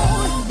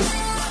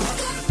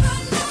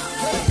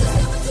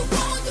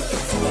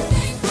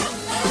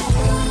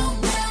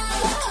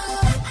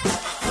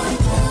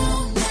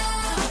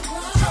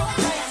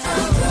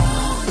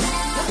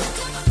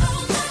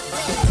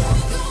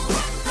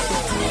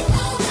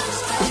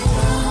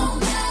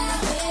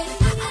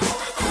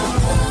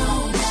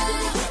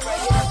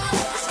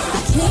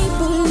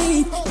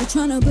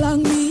 Tryna block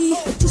me,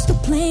 but you still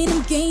playing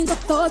them games I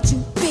thought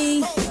you'd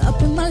be.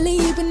 Up in my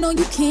league, but no,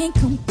 you can't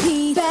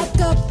compete. Back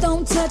up,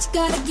 don't touch,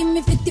 gotta give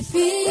me 50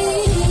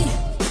 feet.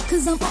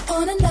 Cause I'm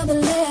on another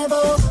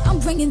level. I'm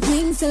bringing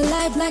things to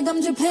life like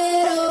I'm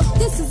Geppetto.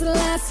 This is the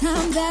last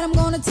time that I'm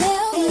gonna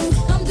tell you.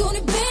 I'm doing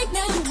it big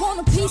now, you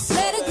want a piece,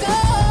 let it go.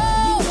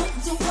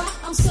 You wonder why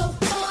I'm so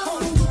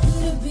cold. You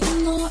could have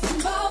been more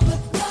involved, but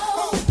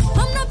no.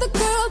 I'm not the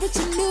girl that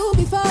you knew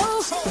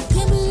before.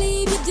 Can't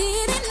believe you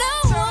didn't know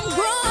I'm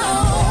grown.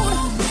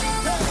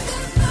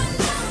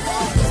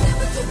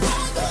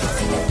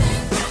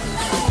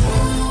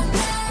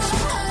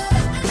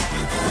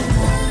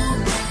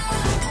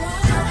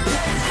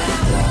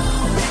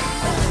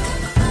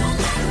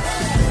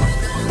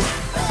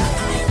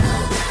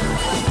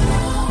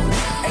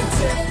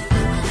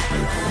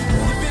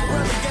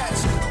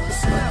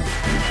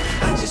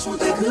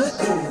 good,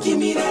 good. Give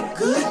me that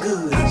good,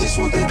 good. I just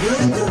want the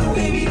good, good.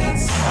 Baby,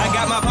 that's. I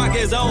got my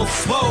pockets on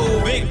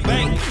swole, big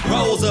bank,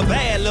 rolls a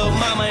bad little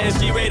mama, and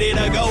she ready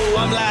to go.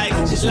 I'm like,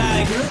 just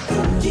like, good,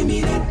 good. Give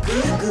me that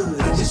good,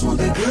 good. I just want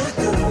the good,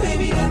 good.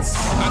 Baby, that's.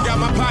 I got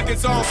my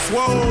pockets on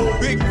swole,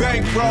 big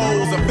bank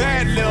rolls, a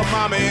bad little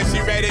mama, and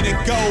she ready to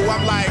go.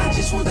 I'm like, I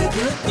just want the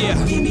good, good.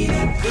 Yeah. Give me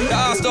that good, the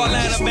All-Star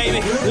lineup, baby.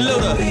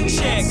 Luda,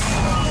 check.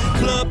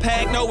 Club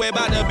pack, nowhere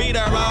about to beat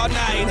her all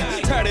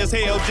night. Turd as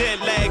hell,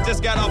 jet lag,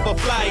 just got off a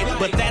flight.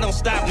 But that don't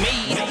stop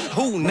me.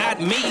 Who, not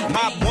me?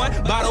 Pop one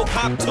bottle,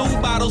 pop two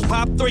bottles,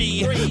 pop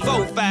three.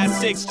 4, 5,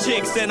 6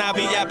 chicks in our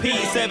VIP.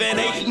 7,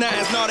 8,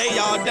 9s, no, they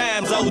all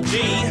dimes,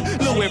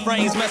 OG. Louis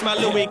frames match my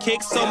Louis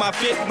kicks, so my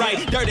fit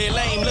right. Dirty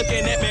lame,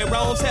 looking at me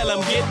wrong, tell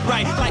them get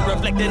right. Like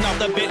reflecting off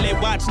the Bentley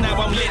watch,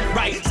 now I'm lit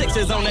right.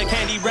 6s on the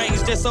candy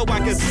range, just so I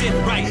can sit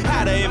right.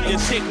 Hotter if your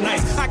chick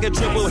nice, I could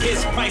triple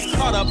his price.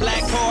 All the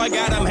black car,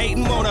 got them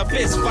hating, want a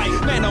fist fight.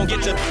 Man, don't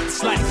get your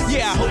sliced.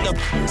 Yeah, I hold the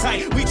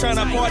tight. We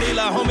tryna party,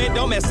 la homie,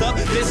 don't mess up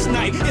this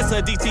night. It's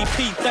a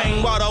DTP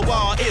thing, wall to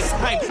wall, it's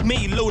hype.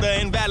 Me,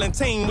 Luda, and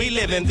Valentine, we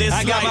living this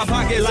life. I got my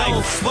pockets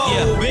on swole,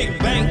 yeah. Big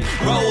bank,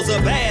 rolls a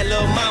bad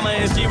little mama,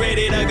 and she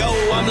ready to go.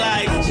 I'm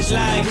like, just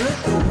like,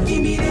 good,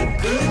 give me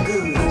that good,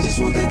 good. I just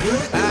want the good,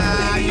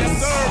 good.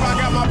 Yes, sir,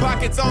 I got my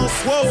pockets on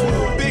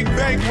swole, big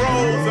bank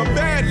rolls, a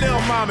bad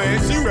little mama,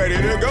 and she ready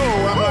to go.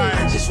 I'm like,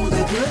 I just want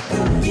the good,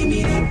 good. Give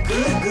me that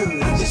good,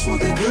 good. I just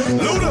want the good,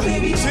 Luda,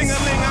 baby.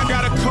 ching-a-ling, I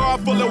got a car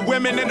full of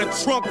women and a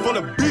trunk full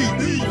of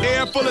beat.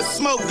 Air full of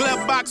smoke,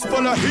 glove box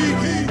full of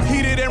heat.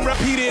 Heated and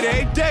repeated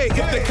every day.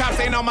 If the cops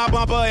ain't on my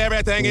bumper,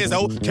 everything is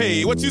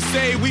okay. What you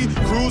say? We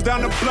cruise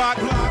down the block,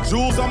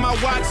 jewels on my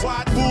watch,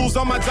 fools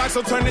on my jock,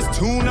 so turn this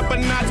tune up a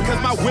notch,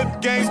 cause my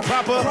whip game's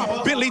proper.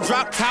 Bentley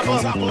drop topper,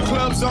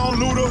 clubs on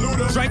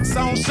Luda, drinks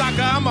on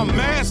Shaka. I'ma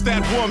mash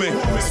that woman,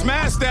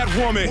 smash that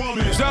woman,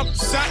 jump,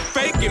 shot,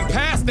 fake, and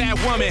pass that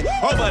woman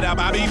over to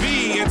Bobby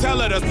V and tell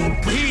her to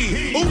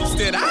pee. Oops,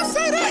 did I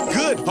say that?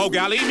 Good. Oh,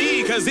 golly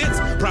me, cause it's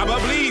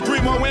probably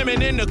 3 more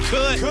women in the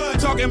cut.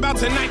 Talking about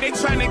tonight, they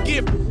trying to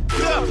get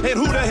up. And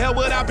who the hell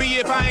would I be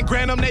if I ain't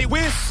grant them they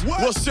wish?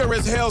 Well, sure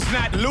as hell's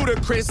not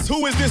ludicrous.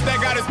 Who is this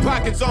that got his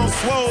pockets on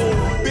swole?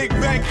 Big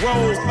bank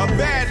rolls, a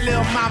bad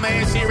little mama,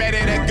 and she ready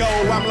to go.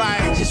 I'm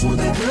like, I just want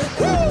the good,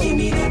 good. Give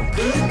me that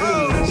good,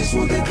 good. I just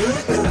want the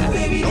good, good,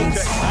 baby.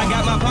 Okay. I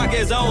got my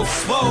pockets on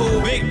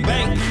swole, big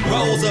bank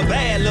rolls, a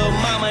bad little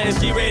mama, and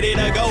she ready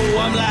to go.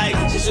 I'm like,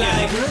 just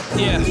like,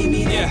 yeah,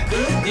 yeah,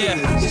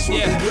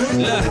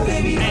 look,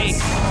 hey,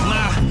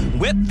 my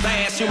whip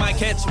fast, you might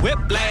catch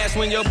whiplash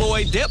when your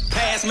boy dip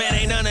past. Man,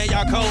 ain't none of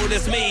y'all cold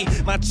as me.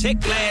 My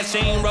chick last, she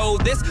ain't roll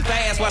this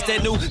fast. Watch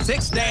that new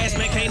 6 dash,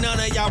 man, can't none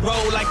of y'all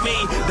roll like me.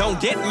 Don't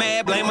get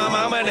mad, blame my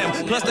mama and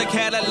them. Plus the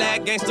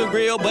Cadillac, gangsta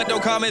grill, but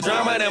don't call me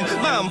drama them.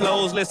 Mom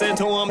blows, listen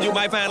to them, you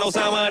might find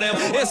some of them.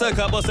 It's a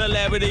couple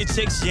celebrity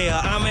chicks,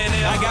 yeah, I'm in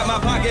it. I got my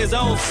pockets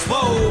on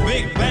swole,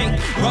 big bank,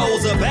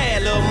 rolls a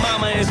bad little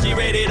mama, and she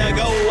ready to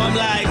go. I'm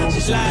like,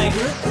 just like,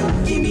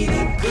 give me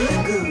that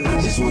good, good.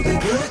 I just want the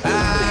good,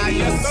 good.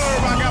 Yes,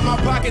 sir, I got my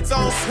pockets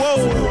on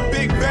swole,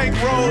 big bank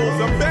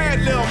rolls, a bad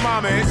little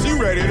mama, and she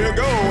ready to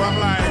go. I'm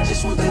like, I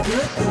just want the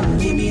good,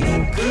 good. Give me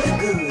that good,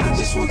 good. I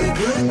just want the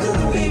good,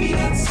 good, baby.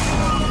 That's.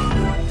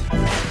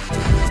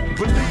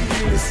 Believe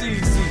me, it's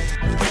easy.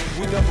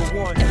 We number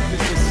one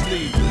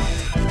effortlessly.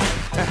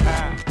 The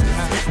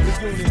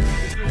unit.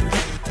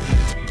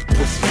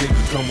 Pussy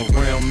nigga come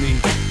around me,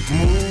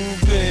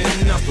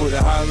 moving. I put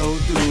a hollow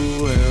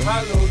through him. I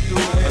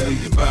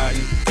leave your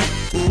body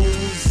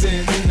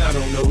oozing. I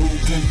don't know who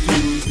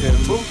confused them.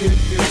 Who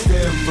confused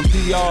them? From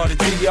DR to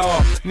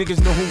DR,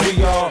 niggas know who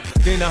we are.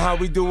 They know how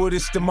we do it.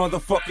 It's the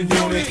motherfucking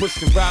unit. Push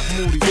the rock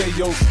moody, yeah,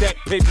 yo, stack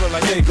paper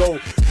like Lego.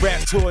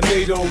 Rap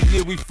tornado,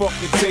 yeah, we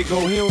fucking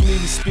Tego. He don't need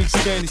to speak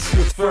Spanish,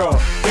 he a fraud.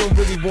 He don't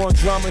really want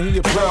drama, he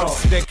a broad.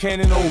 That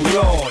cannon, oh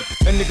lord.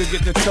 That nigga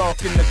get to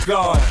talk in the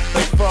God.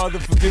 Like, Father,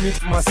 forgive me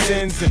for my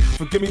sins and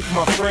forgive me for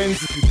my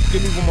friends. If you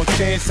give me one more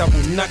chance, I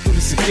will not do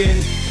this again.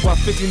 Why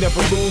 50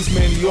 never lose,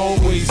 man, he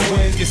always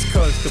win. It's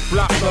cause the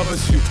block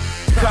lovers, you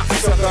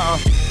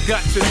cocksucker.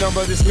 Got your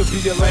number, this could be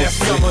your last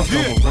summer.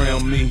 Come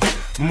around me,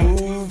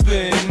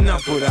 moving. I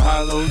put a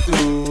hollow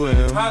through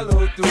him. I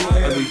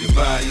leave your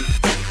body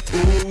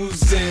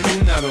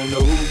oozing. I don't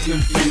know who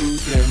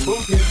confused them.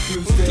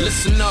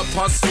 Listen up,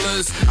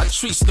 hustlers. I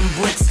treat them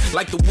bricks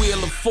like the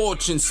wheel of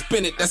fortune.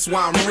 Spin it, that's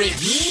why I'm rich.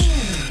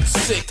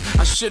 Sick,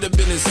 I should have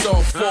been in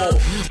soft fall,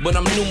 but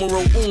I'm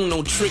numero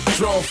uno, trick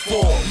draw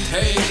 4.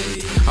 Hey,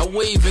 I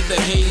wave at the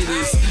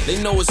haters.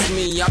 They know it's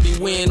me, I be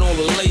wearing all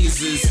the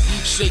lasers.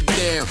 Shake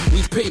down,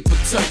 we paper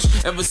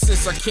touch. Ever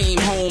since I came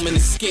home and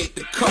escaped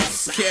the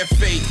cuffs.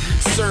 Cafe,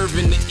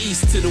 serving the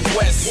east to the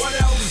west.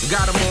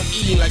 Got them on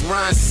E like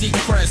Ryan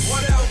Seacrest.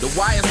 The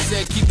wire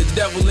said keep the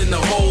devil in the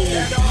hole,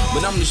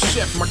 but I'm the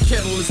chef, my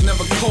kettle is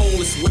never cold.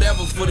 It's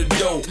whatever for the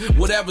dough,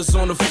 whatever's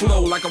on the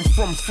flow. Like I'm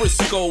from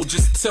Frisco,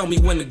 just tell me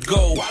when to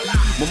go.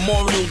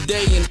 Memorial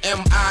Day in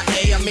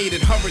MIA, I made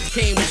it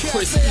hurricane with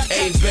Chris.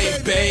 Hey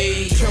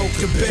baby, choke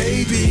the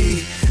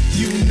baby.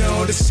 You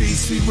know the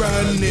streets, we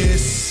run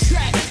this.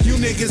 You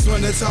niggas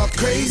wanna talk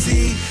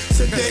crazy,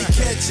 so they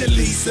catch at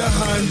least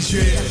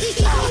 100.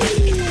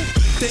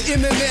 The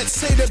internet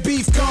say the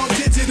beef gone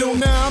digital.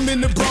 Now I'm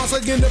in the Bronx,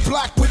 like in the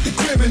block with the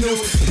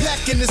criminals.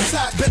 Back in the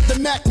side, bet the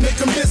Mac make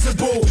them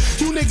miserable.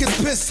 You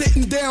niggas pissed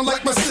sitting down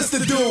like my sister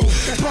do.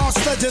 Bronx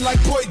legend like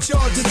Boy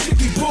George and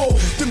Chicky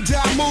Bull. Them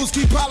down moves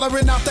keep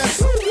hollering out that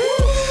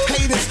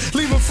haters,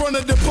 leave in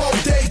front of the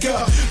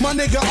bodega. My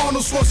nigga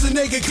Arnold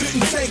Schwarzenegger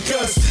couldn't take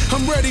us.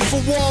 I'm ready for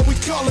war, we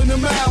calling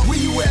them out.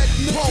 Where you at?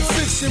 Pulp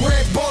Fiction,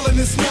 red ball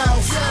in his mouth.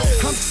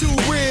 I'm too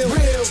real,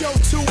 Joe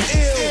too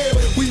ill.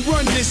 We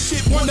run this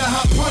shit, wonder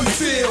how pun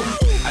feel.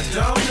 I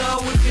don't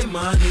know if your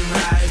money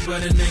right,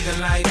 but a nigga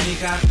like me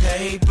got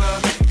paper.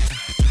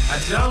 I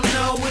don't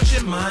know what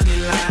your money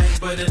like,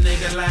 but a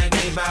nigga like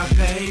me about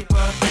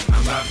paper.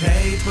 I'm about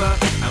paper,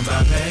 I'm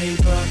about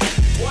paper.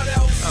 What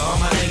else? All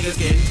my niggas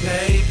getting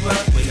paper.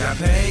 We got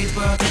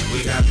paper,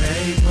 we got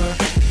paper.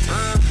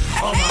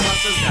 All my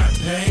hustlers got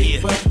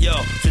paper. Yeah,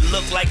 yo, if it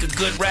look like a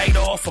good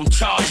write-off, I'm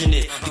charging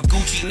it. The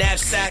Gucci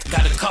knapsack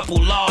got a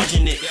couple large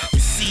in it. The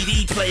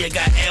CD player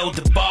got El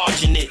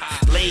DeBarge in it.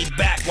 Laid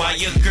back while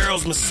your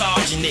girl's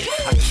massaging it.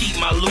 I keep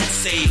my loot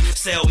safe,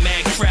 sell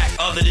mad crack.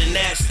 Other than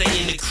that, stay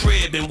in the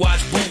crib and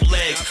watch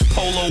bootlegs.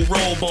 Polo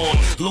robe on,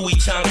 Louis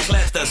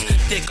Chancletas.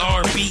 Thick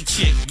R&B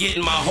chick,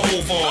 getting my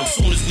hove on.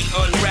 Soon as we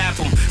unwrap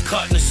them,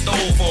 cutting the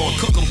stove on.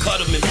 Cook them, cut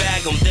them, and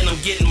bag them, then I'm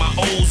getting my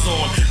O's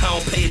on. I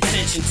don't pay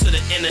attention to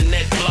the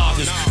internet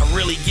bloggers. I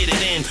really get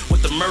it in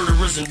with the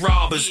murderers and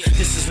robbers.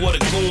 This is what a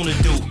goon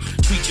do.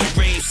 Treat your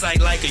gravesite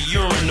like a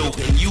urinal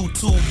and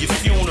YouTube your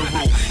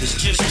funeral. It's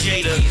just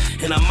Jada,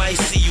 and I might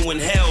see you in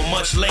hell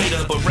much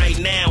later. But right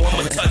now,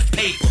 I'ma touch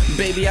paper.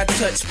 Baby, I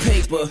touch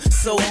paper,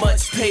 so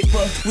much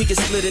paper. We can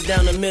split it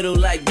down the middle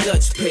like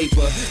Dutch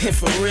paper. And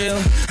for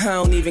real, I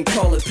don't even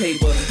call it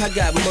paper. I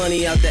got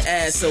money out the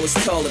ass, so it's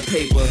taller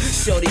paper.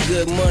 Shorty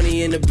good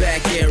money in the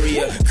back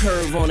area.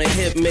 Curve on the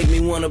hip make me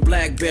want a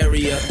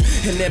Blackberry.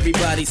 And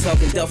everybody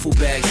talking duffel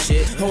bag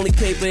shit. Only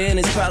paper in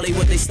is probably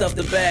what they stuff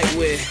the bag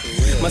with.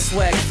 My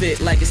swag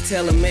fit like it's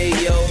tailor-made,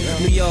 yo.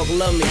 New York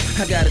love me,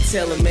 I got a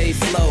tailor-made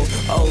flow.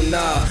 Oh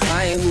nah,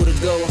 I ain't who to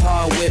go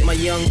hard with. My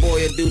young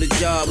boy will do the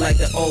job like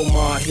the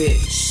Omar hit.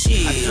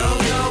 Shit. I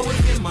don't know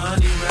if your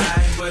money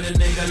right, but a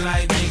nigga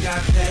like me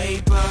got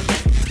paper.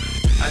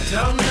 I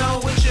don't know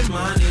what your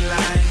money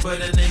like,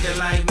 but a nigga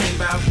like me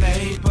about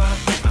paper.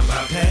 I'm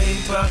about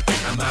paper,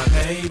 I'm about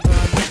paper.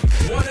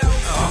 What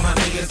else? All my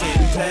niggas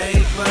getting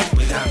paper.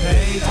 We got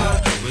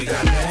paper, we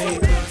got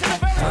paper.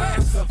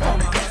 All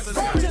my hustlers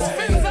got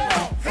paper.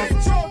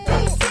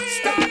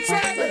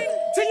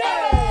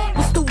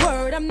 What's the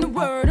word? I'm the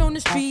word on the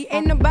street.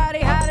 Ain't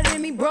nobody hotter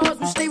than me, bros.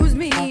 Wish they was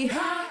me.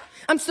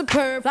 I'm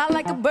superb, fly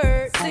like a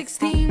bird.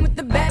 16 with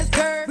the baddest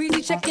curve.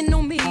 Really checking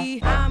on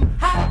me. I'm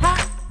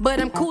hot, but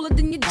I'm cooler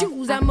than your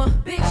Jews. I'm a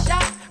big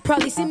shot.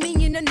 Probably see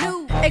me in the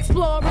new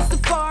Explorer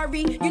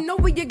Safari. You know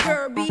where your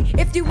girl be.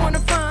 If you wanna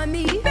find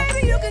me,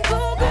 baby, you can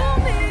Google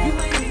me. You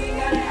ain't even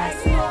gotta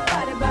ask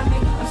nobody about me.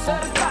 I'm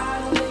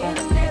certified on the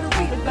internet to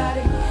read about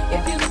it.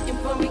 If you're looking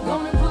for me,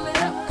 gonna pull it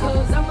up,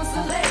 cause I'm a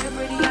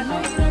celebrity. I know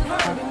you done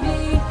heard of me.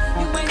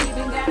 You ain't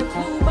even got a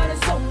clue, but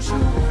it's so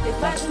true. They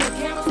flashing the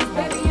cameras, but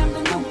baby, I'm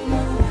the new.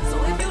 So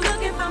if you're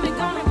looking for me,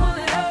 gonna pull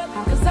it up,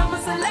 cause I'm a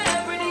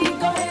celebrity.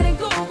 Go ahead and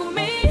Google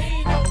me.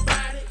 Ain't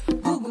nobody.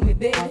 Google me,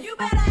 baby. You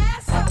better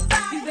ask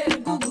somebody. You better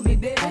Google me,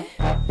 baby.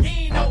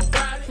 Ain't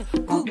nobody.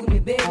 Google me,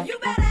 baby. You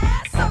better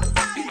ask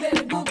somebody. You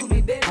better Google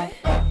me, baby.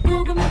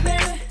 Google me,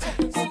 baby.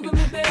 Google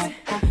me, baby.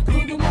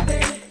 Google me,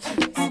 baby.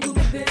 Google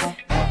me, baby.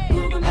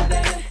 Google me,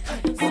 baby.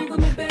 Google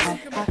me, baby.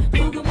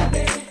 Google me,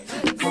 baby.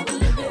 Google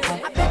me, baby.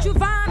 I bet you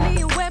find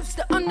me in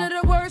Webster under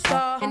the word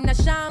star, and I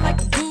shine like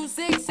the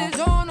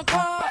 2-6s on the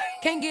car.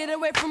 Can't get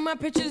away from my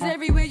pictures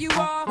everywhere you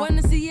are.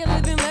 Wanna see a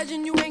living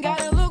legend, you ain't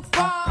gotta look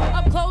far.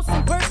 Up close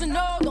and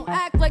personal, don't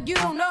act like you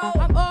don't know.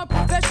 I'm a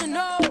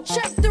professional.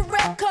 Check the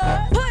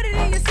record, put it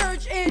in your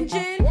search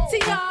engine.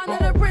 Tiana,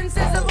 the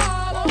princess of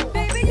Harlem.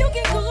 Baby, you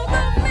can Google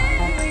me.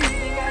 You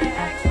ain't gotta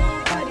ask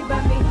nobody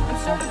about me. I'm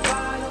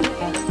certified on the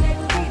internet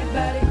to read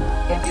about it.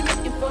 If you're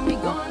looking for me,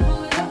 go and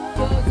pull it up,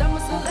 cause I'm a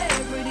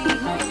celebrity.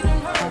 Know you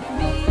done heard of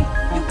me.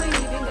 You ain't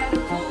even got a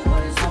clue,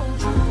 but it's so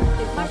true.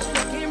 They flashing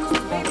the cameras,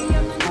 but baby,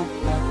 I'm the new.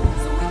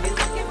 So if you're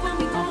looking for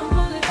me, go and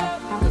pull it up,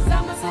 cause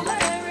I'm a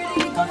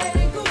celebrity. Go ahead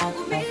and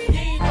Google me.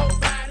 Ain't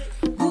nobody.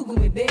 Google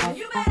me, baby.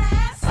 You better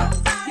ask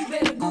somebody. You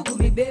better Google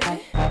me,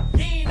 baby.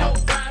 Ain't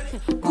nobody.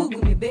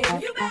 Google me, baby.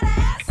 You better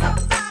ask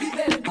somebody. You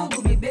better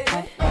Google me,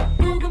 baby.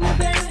 Google me,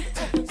 baby.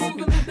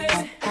 Google me,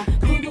 baby.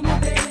 Google me,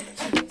 baby.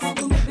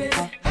 Google me,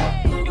 baby.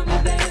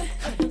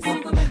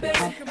 Google me,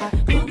 baby.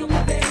 Google me,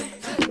 baby.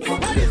 Google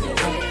me,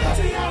 baby.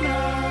 Tiana.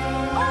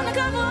 On the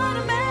cover of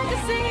the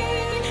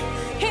magazine,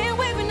 here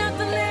waving out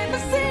the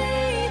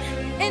limousine.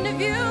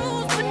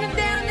 Interviews, putting it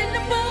down in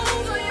the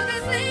booth so you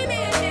can see me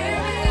and hear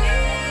me.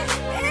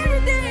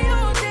 Every day,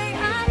 all day,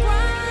 I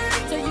grind.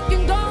 So you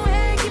can go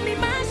ahead, give me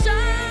my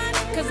shine.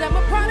 Cause I'm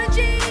a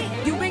prodigy,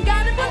 you ain't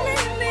gotta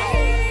believe me.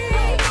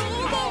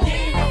 Google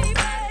me,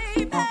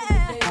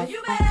 baby.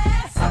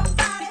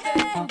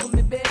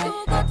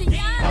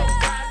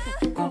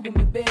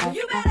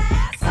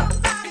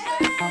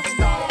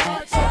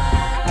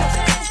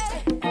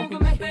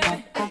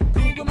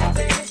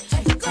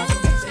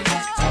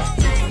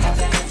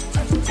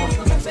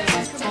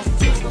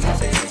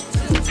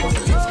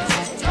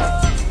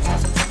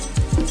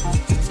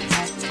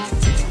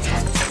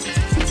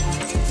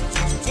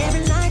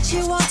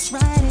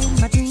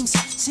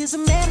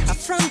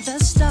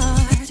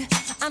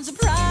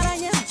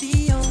 am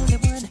the only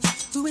one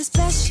who is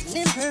special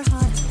in her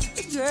heart.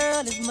 The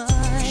girl is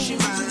mine. She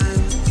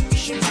mine.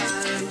 She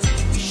mine.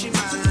 She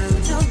mine.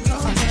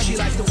 She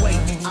like the way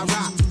I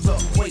rock, the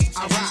way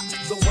I rock,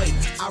 the way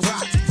I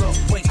rock, the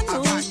way I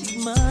rock. She's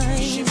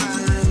mine. She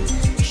mine.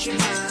 She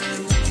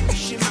mine.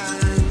 She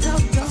mine.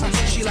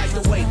 She like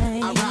the way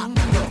I rock,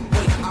 the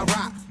way I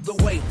rock, the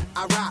way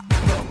I rock,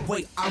 the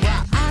way I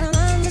rock. I don't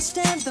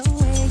understand the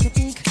way you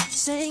think,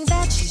 saying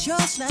that she's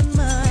yours, not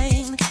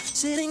mine.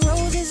 Sitting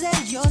roses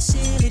at your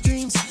silly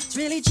dreams. It's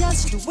really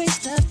just a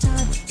waste of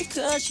time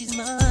because she's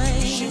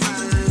mine. She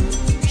mine.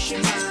 She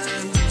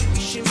mine.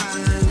 She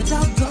mine. The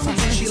doggone.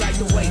 She like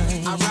the way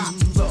I rock,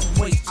 the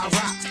way I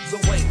rock, the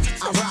way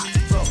I rock,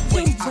 the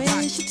way I rock. Don't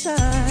waste your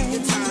time.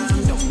 Your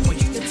time, don't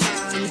waste your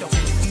time. Don't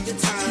waste your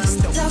time.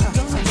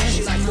 Don't.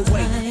 She like the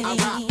way I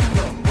rock,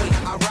 the way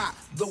I rock,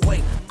 the way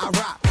I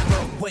rock,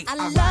 the way I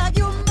rock. I love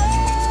you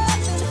more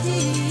than he.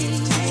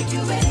 Take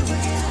you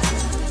anywhere,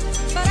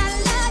 but I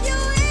love you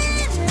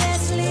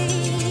endlessly.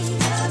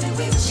 Love it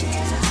with you,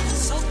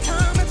 so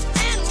come and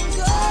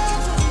go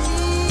with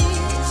me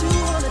to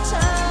all the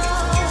time.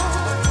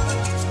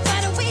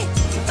 But we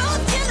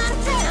both cannot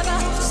have,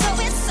 so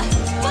it's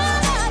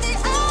one or the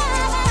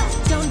other.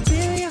 Don't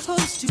build your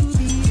hopes to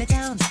be let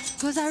down,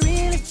 'cause I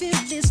really feel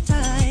this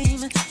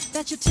time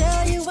that you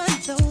tell you I'm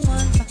the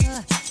one for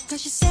her.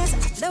 'Cause she says I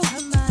know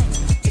her mind.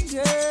 The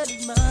girl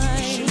is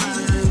mine. She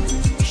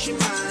mine. She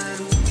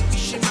mine.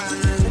 She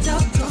mine. The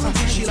doggone.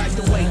 She like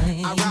the way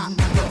I rock,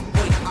 the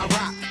way I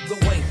rock, the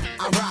way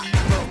I rock,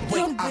 the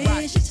way I rock. Don't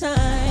waste your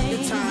time.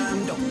 Your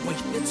time, don't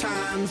waste your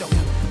time, don't.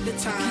 Your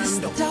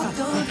time,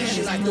 don't.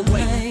 She like the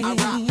way I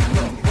rock,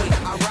 the way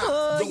I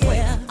rock, the way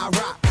I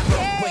rock, the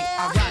way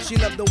I rock. She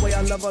love the way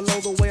I love her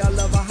low, the way I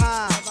love her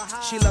high.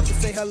 She love to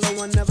say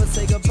hello and never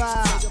say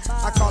goodbye.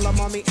 I call her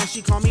mommy and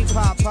she call me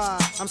papa.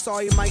 I'm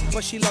sorry, Mike,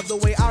 but she love the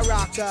way I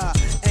rock her.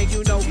 And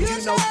you know,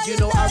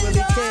 I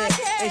really care.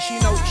 And she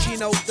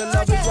knows the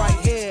love is right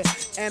here.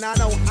 And I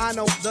know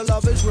the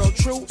love is real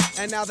true.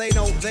 And now they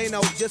know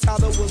just how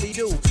the Willie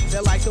do. They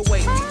like the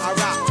way I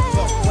rock,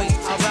 the way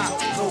I rock,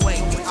 the way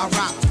I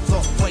rock, the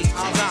way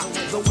I rock,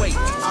 the way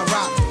I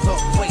rock,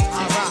 the way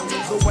I rock,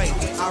 the way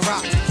I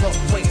rock, the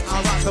way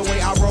I rock, the way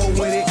I roll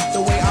with it,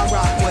 the way I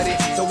rock with it,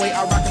 the way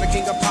I rock in the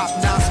king of pop,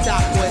 now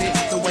stop with it,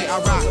 the way I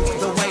rock,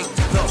 the way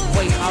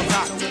I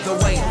rock, the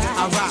way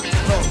I rock,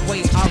 the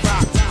way I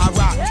rock,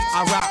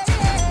 I rock.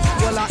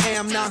 Well, I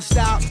am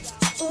non-stop,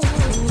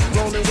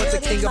 rolling with the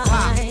king of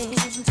pop.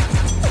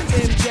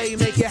 MJ,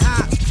 make it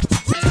hot.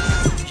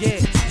 Yeah,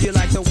 you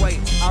like the way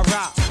I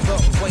rock, the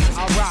way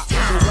I rock, the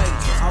way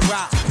I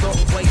rock, the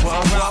way I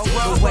rock, the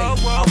way I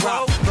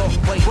rock,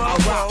 the way I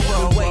rock,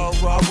 the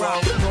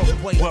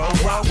way I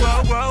rock, the way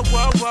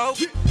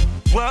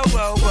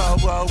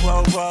I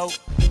rock.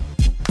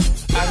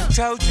 I done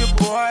told you,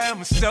 boy,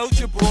 I'm a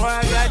soldier, boy.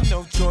 I got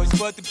no choice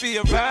but to be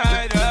a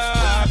rider.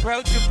 I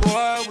approach you,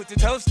 boy, with the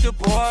toaster,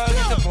 boy.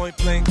 Get the point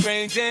blank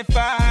range and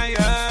fire.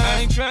 I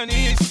ain't trying to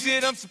hear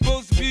shit, I'm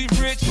supposed to be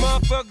rich.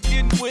 Motherfucker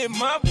getting with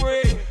my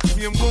bread.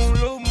 Me, I'm gon'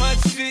 load my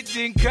shit,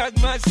 then cock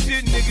my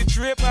shit. Nigga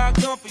trip, I'll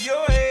come for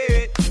your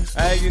head.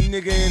 I had your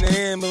nigga in the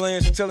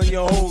ambulance telling you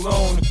hold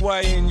on. The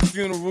choir in your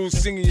funeral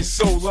singing you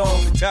so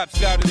long. The top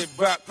started it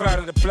rock, proud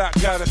of the block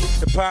got us.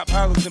 The pop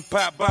hollers and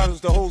pop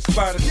bottles, the whole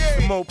spot us.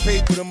 The more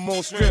paper, the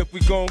more strength, we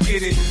gon'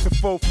 get it. The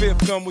 4/5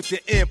 come with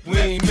the imp, we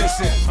ain't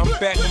missing. I'm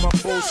back in my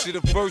bullshit,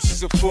 the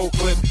verses a full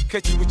clip.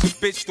 Catch you with your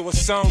bitch, throw a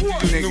song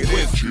for you new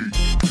whip.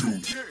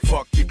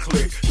 Fuck your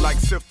click, like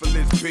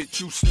syphilis, bitch,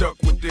 you stuck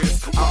with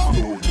this. I'm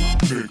a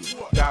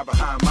nigga, die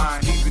behind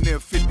mine. Even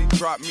if 50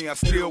 dropped me, I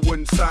still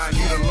wouldn't sign.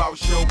 You done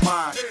lost your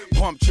mind,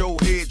 pumped your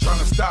head trying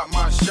to stop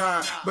my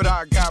shine. But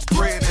I got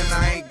bread and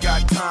I ain't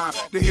got time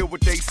to hear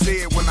what they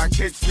said. When I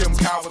catch them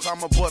cowards,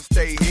 I'ma bust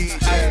they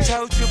head. I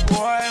told you,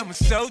 boy, I'm a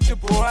soldier,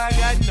 boy. I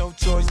got no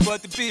choice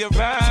but to be a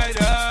rider.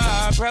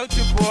 I approach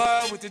you,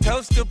 boy, with the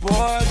toaster,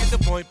 boy. Get the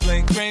point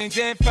blank range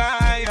and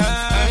fire.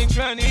 I ain't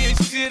trying to hear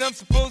shit, I'm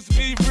supposed to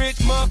be rich.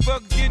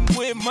 Motherfucker getting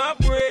with my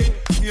bread.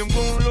 Yeah, I'm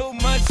gon'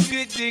 load my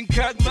shit, then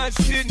cock my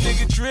shit.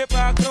 Nigga trip,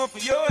 I'll come for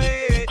your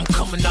head. I'm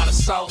coming out of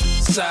South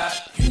Side,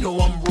 you know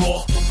I'm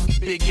raw.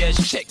 Big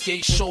ass check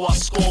gate, show I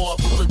score.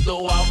 Pull the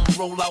dough out and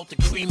roll out the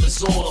cream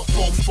is all.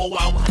 4-4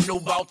 out, I know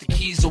about the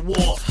keys of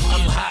war.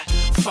 I'm hot,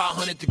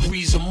 500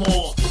 degrees or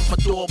more. My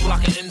door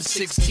blocking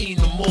M16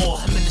 or more.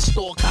 I'm in the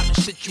store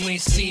copping shit you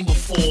ain't seen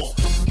before.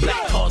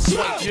 Black card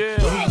swipe,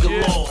 green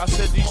galore. I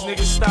said these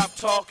niggas stop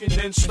talking,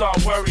 then start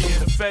worrying.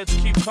 The feds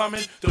keep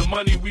coming, the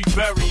money we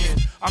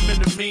burying. I'm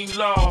in the mean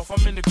loft,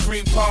 I'm in the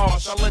cream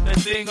posh. I let that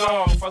thing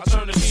off, I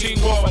turn the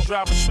team off. I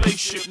drive a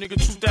spaceship, nigga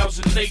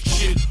 2008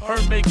 shit.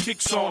 Hermit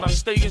kicks on, I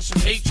stay in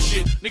some hate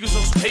shit. Niggas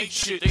on some hate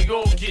shit, they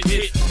all get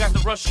hit. Got the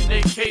Russian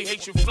AK,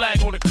 Haitian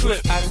flag on the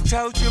clip. I done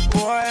told you,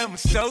 boy, I'm a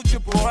soldier,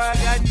 boy. I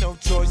got no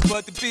choice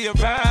but to be a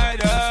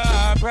rider.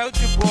 I approach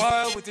you, boy,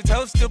 boy with the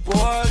toaster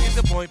boy. Get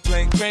the point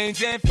blank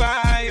range and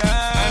fire.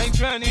 I ain't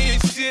trying to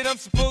hit shit, I'm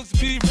supposed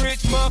to be rich.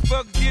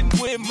 Motherfucker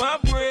getting with my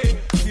bread.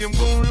 Yeah, I'm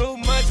gonna load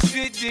my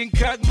shit, then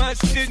cock my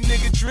shit.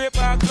 Nigga trip,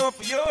 I'll come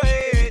for your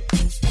head.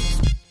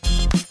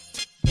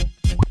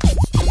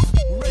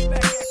 Right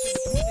back after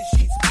between the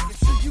sheets, making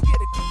sure you get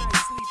a good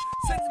night's sleep.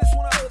 Sending this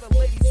one out to the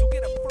ladies who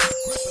get a first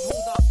grip and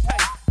hold on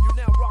tight. You're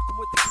now rocking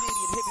with the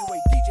Canadian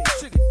heavyweight DJ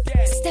Sugar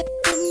Daddy. Step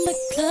in the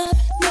club,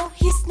 no,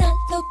 he's not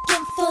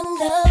looking for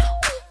love.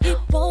 He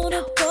won't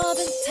above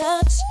and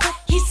touch,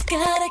 he's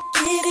gotta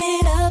get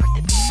it up.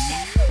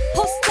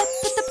 Post up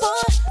at the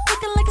bar,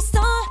 looking like a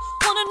star.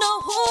 Wanna know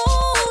who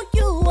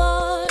you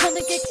are.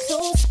 Wanna get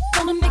close,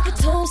 wanna make a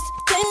toast.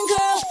 Then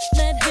girl,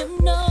 let him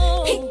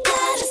know. He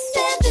gotta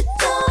stand the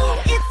door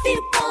if he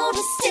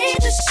wanna see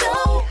the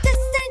show.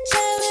 This ain't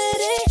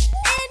charity,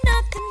 ain't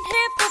nothing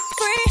here for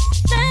free.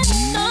 Let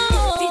him know.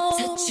 If he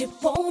touch it,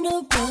 wanna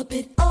rub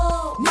it.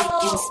 Oh,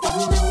 make him spin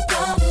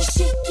around,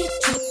 shake it,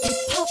 drop it,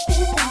 pop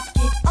it, lock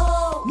it.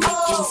 Oh,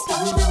 make him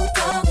spin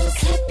around,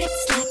 slap it,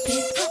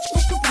 hot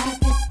like a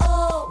rabbit.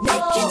 Oh,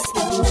 make him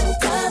spin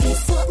around.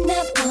 He's wanting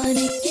that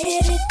money,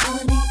 get it,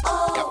 honey.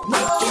 Oh,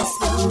 make him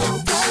spin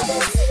around.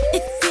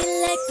 If he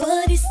like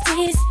what he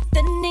sees,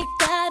 then he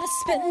gotta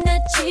spend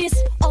that cheese.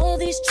 All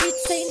these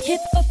treats ain't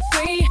hit for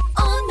free.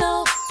 Oh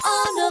no,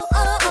 oh no,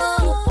 oh oh.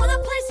 You wanna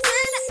play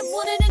spin, I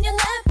want it in your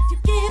lap. If you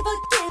give a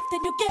gift,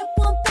 then you get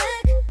one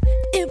back.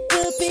 It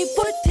will be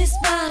worth his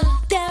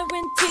while,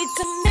 guaranteed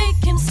to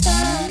make him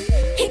smile.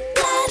 He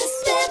gotta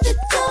stand the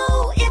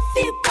door if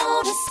he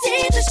wanna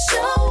see the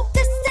show.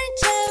 This ain't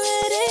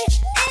charity,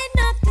 ain't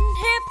nothing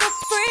here for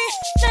free.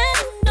 Let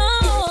him know.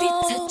 If he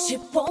touch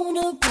it,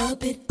 wanna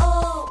rub it.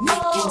 Oh,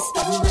 make him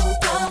spin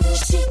around,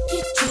 shake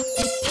it, drop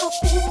it, pop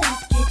it,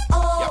 lock it.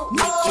 Oh,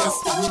 make him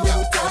spin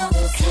around,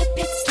 slap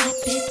it,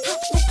 hot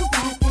like a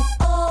rabbit.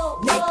 Oh,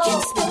 make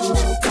him spin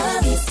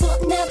around. He's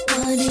wanting that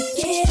money,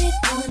 get it,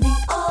 honey.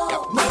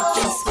 Oh, make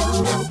him spin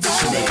around.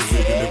 She make a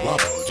wiggly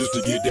wobble just to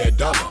get that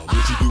dollar.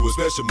 When she do a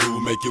special move,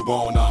 make you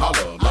wanna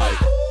holler like,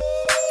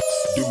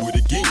 do it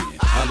again.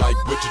 I like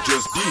what you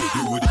just did,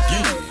 do it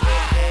again.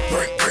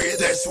 Break bread,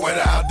 that's what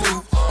I'll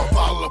do. A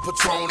bottle of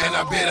Patron and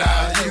I bet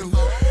I'll you.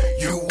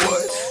 You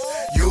what?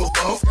 You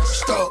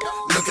stuck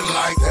looking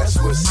like that's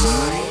what's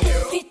up.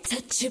 If he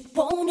touch it,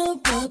 wanna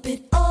rub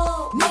it.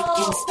 Oh, make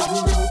him spin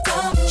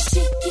around,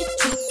 shake it,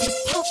 drop it,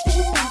 pop it,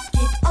 lock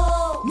it.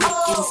 Oh,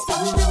 make him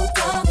spin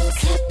around,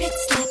 slap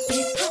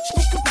it, hot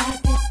like a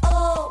rabbit.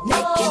 Oh,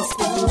 make him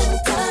spin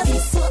around.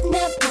 He's wanting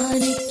that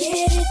money,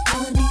 get it,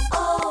 honey.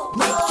 Oh,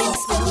 make him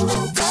spin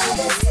around.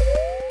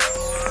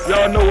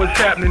 Y'all know what's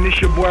happening. It's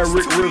your boy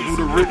Rick Rizzle,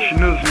 the Rich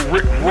Nizzle,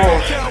 Rick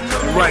Ross.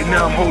 And right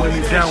now I'm holding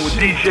it down with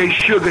DJ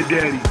Sugar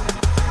Daddy.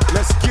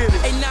 Let's get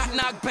it. Hey, knock,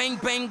 knock, bang,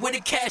 bang, with a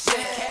cash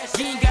at.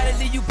 You ain't gotta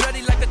leave you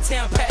bloody like a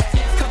Tampax.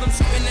 Cause I'm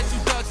shooting at you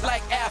thugs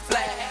like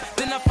Affleck.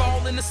 Then I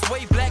fall in the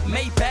sway black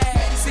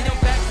Maybach. See, I'm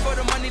back for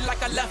the money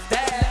like I left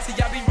that. See,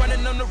 I be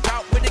running on the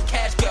route where the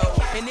cash go.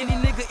 And any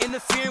nigga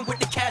interfering with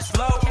the cash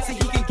flow. See,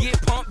 he can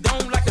get pumped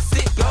on like a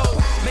sick go.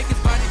 Make his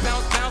body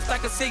bounce, bounce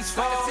like a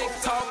 6'4".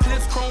 Tall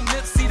clips, chrome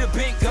lips, see the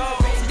big go.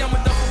 See, I'm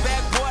a double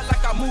bad boy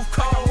like I move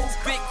cold.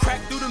 Spit crack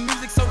through the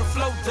music so the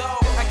flow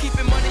dope. I keep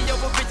it money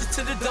over bitches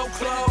to the dough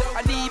close.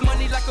 I need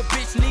money like a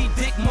bitch need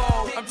dick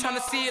mode. I'm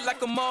tryna see it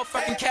like a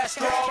motherfucking cash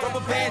roll.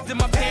 Rubber bands in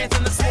my pants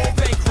and a small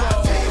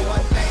bankroll. Tell you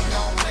one thing,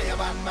 don't play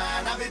about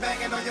mine. I'll be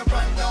banging on your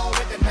front door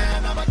with the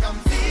 9. I'ma come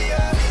see ya.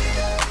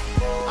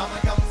 I'ma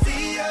come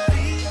see ya.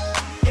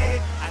 Yeah,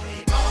 I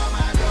need all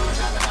my dough,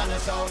 not a dollar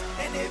so.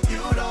 And if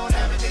you don't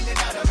have it, then you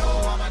gotta go.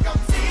 I'ma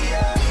come see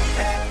ya.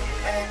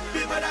 Hey,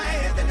 we put our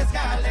hands in the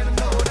sky, let them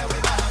know that we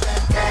got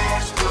that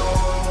cash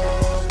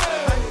flow.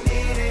 I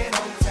need it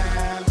on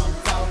time. I'm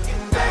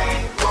talking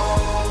bankroll.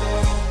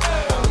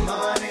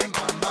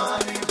 My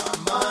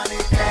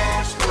money,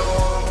 cash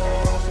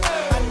flow.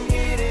 I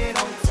need it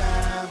on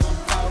time. I'm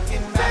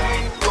talking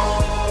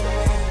bankroll.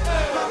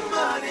 My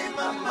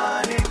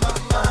money.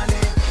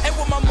 And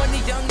with my money,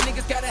 young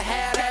niggas gotta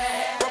have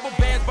that. Rubber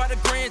bands by the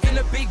grands in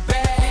a big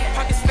bag.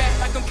 Pockets fat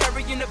like I'm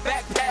carrying a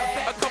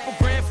backpack. A couple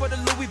grand for the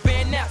Louis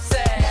band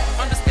knapsack.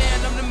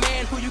 Understand I'm the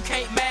man who you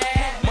can't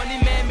mad. Money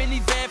man,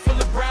 minivan full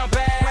of brown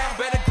bags.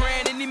 Better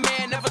grand, any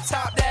man never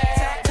top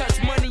that.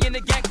 Touch money in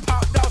the gang,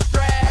 popped off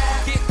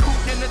strap. Get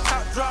cooped in the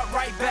top, drop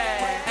right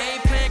back. I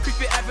ain't playing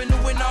Creepy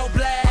Avenue in all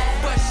black.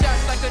 Bust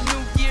shots like a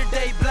New Year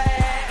Day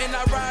black. And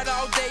I ride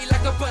all day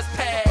like a bus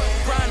pass.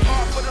 Grind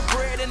hard for the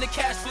bread and the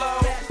cash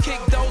flow. Kick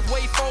those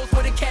wayfolds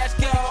where the cash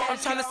go. I'm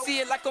tryna see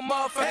it like a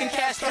motherfucking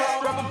cash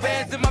flow. Rubber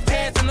bands in my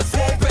pants and a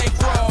small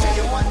bankroll. Tell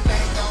you one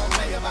thing, don't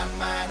play about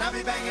mine. I'll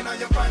be banging on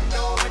your front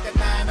door with the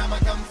 9. I'ma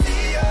come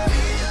see ya.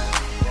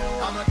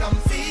 I'ma come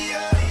see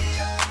ya.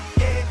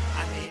 Yeah,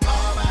 I need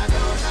all my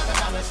dough, not a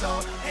dollar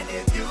so. And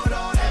if you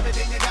don't have it,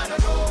 then you gotta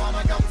go.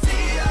 I'ma come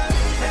see ya.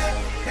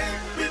 Hey,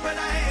 we put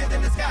our hands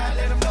in the sky,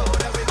 let them know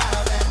that we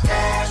got that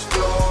cash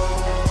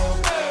flow.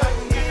 I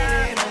need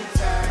it on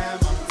time.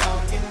 I'm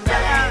talking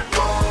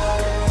bankroll.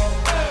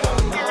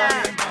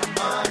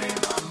 My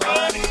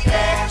money,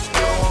 cash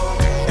flow.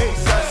 Hey,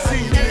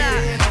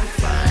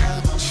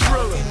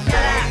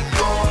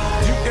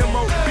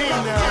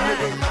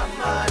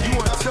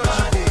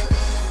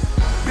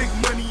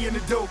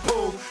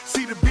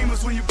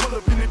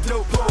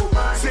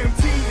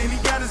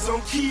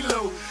 on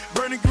kilo.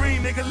 Burning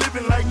green, nigga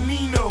living like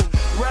Nino.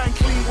 Riding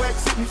clean,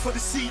 wax hit me for the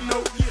C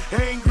note.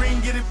 Ain't green,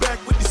 get it back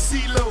with the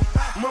CeeLo.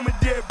 Mama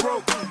dead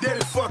broke,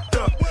 daddy fucked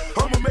up.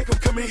 I'ma make him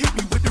come and hit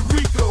me with the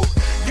Rico.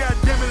 God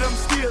damn it, I'm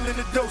still in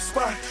the dope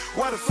spot.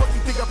 Why the fuck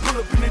you think I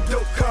pull up in a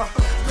dope car?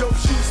 Dope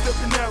shoes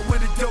stepping out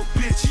with a dope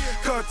bitch.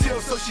 Cartel,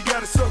 so she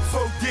gotta suck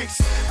 4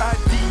 dicks.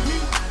 ID me,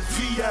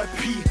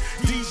 VIP,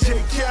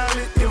 DJ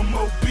Khaled,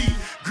 MOB.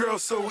 Girl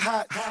so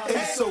hot,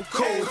 ace so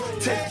cold.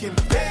 Taking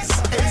bets,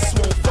 ace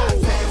won't fold.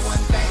 I'll tell you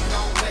one thing,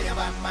 don't play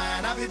about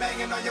mine. I'll be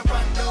banging on your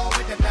front door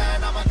with the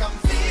 9. I'ma come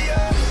see ya.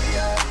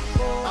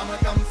 I'ma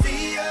come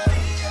see ya.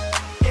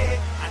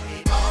 Yeah, I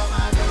need all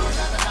my girls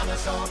at the dollar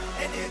store.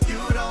 And if you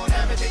don't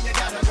have it, then you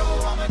gotta go.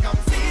 I'ma come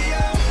see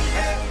ya.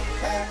 Hey,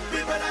 hey, we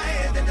put our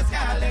hands in the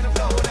sky, let them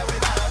go. That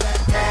without that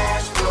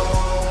cash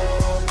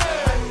flow,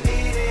 I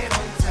need it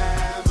on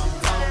time. I'm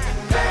talking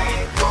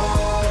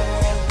bankroll.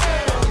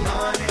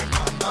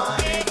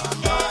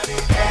 Money,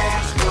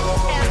 cash flow.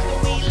 After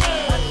we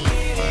leave, I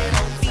need it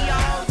be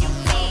all you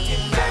need.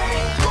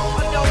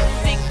 For those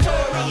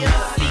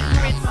Victoria's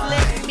Secrets,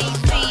 let me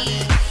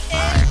see.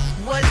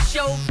 What's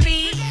your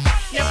fee?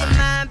 Never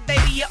mind,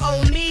 baby, you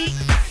owe me.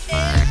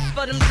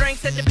 For them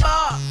drinks at the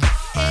bar.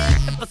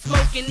 And for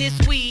smoking this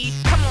weed.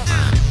 Come on.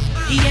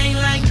 He ain't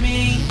like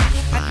me.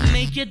 I can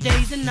make your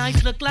days and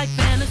nights look like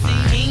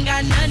fantasy. He ain't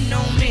got nothing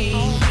on me.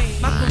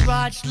 My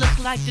garage look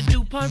like the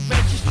DuPont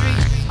registry.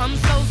 I'm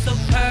so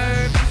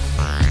superb.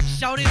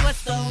 Shorty,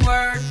 what's the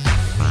word?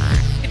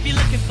 If you're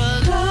looking for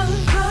love,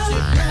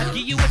 I'll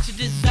give you what you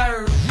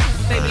deserve.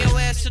 Baby, your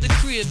ass to the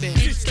crib, and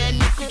ditch that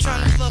nigga.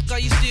 Tryna fuck, are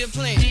you still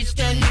playing? Ditch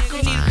that nigga.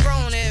 You need a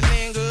grown ass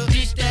man, girl.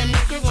 Ditch that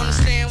nigga. You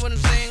understand what I'm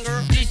saying,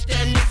 girl? Ditch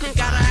that nigga.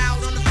 Got her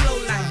out on the floor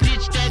line.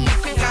 Ditch that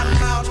nigga. Got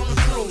him out on the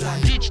floor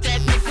line. Ditch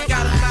that nigga.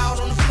 Got him out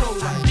on the floor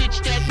line. Ditch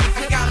that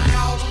nigga. Got him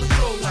out on the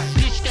floor line.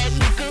 Ditch that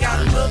nigga. Got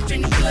him up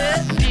in the club.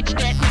 Ditch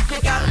that nigga.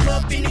 Got him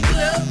up in the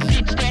club.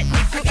 Ditch that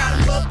nigga. Got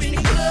him up in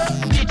the club.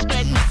 Ditch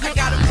that nigga.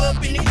 Got him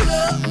up in the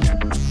club.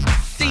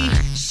 See,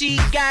 she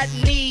got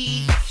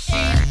me. She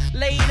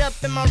laid up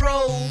in my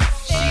robe.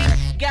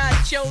 She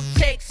got your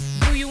text.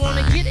 Do you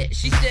wanna get it?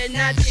 She said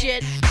not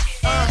yet.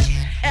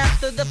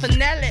 After the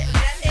finale,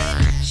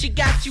 she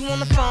got you on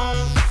the phone.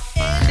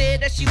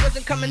 Said that she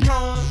wasn't coming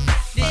home.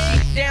 Then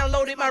she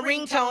downloaded my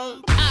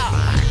ringtone.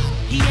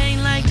 He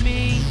ain't like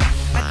me.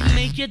 I can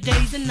make your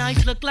days and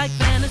nights look like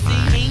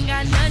fantasy. He ain't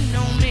got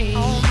nothing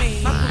on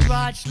me. My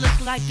garage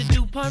look like the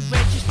DuPont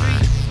registry.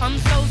 I'm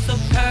so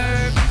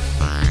superb.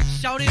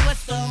 Shorty,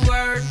 what's the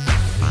word?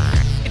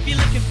 If you're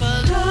looking for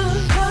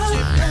love,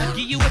 I'll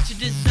give you what you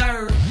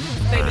deserve.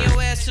 Baby,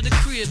 your ass to the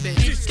crib, and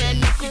ditch that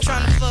nigga. You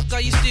tryna fuck,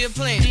 are you still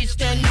playing? Ditch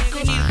that nigga.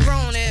 You need a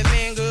grown ass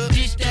man, girl.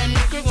 Ditch that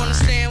nigga. You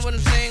understand what I'm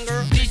saying,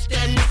 girl? Ditch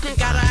that nigga.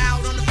 Got her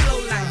out on the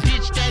floor line.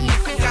 Ditch that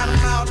nigga. Got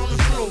him out on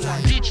the floor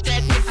line. Ditch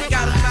that nigga.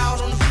 Got him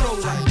out on the floor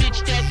line.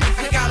 Ditch that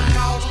nigga. Got him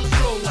out on the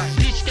floor line.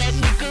 Ditch that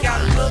nigga. Got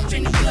him up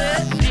in the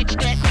club. Ditch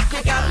that nigga.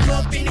 Got him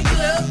up in the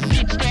club.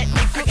 Ditch that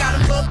nigga. Got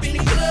him up in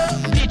the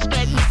club. Ditch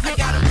that nigga.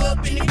 Got him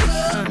up in the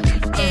club.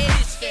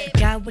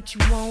 Got what you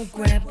want,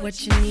 grab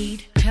what you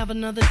need. Have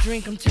another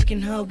drink, I'm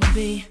taking her with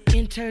me.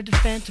 Enter the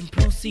phantom,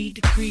 proceed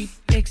to creep.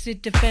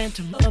 Exit the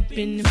phantom, up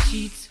in them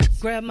sheets.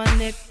 Grab my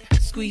neck,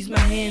 squeeze my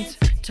hands.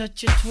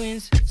 Touch your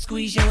twins,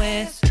 squeeze your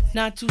ass.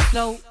 Not too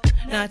slow,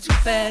 not too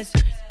fast.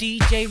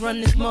 DJ,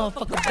 run this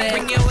motherfucker back.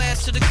 Bring your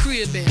ass to the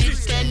crib, and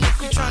ditch that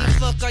nigga. Tryna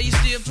fuck, are you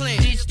still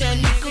playing? Ditch that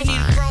nigga. You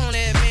need a grown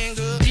ass man,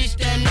 girl. Ditch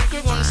that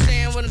nigga. You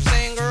understand what I'm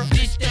saying, girl?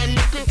 Ditch that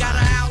nigga. Got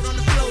her out on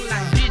the floor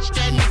line. Ditch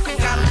that nigga.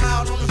 Got him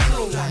out on the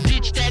floor line.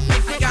 Ditch that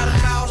nigga. Got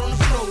him out on the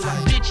floor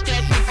line. Ditch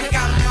that nigga.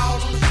 Got him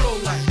out on the floor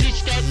line.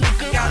 Ditch that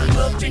nigga. Got him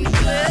up in the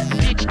club.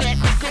 Ditch that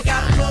nigga.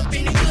 Got him up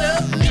in the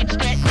club. Ditch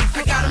that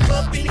nigga. Got him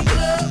up in the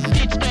club.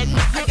 Ditch that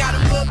nigga. Got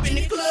him up in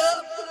the club.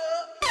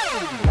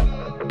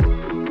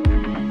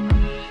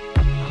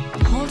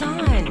 Hold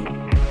on.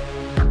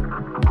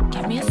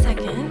 Give me a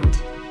second.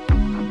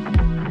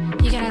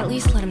 You gotta at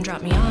least let him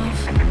drop me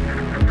off.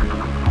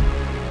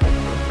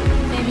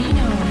 Baby, you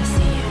know I wanna see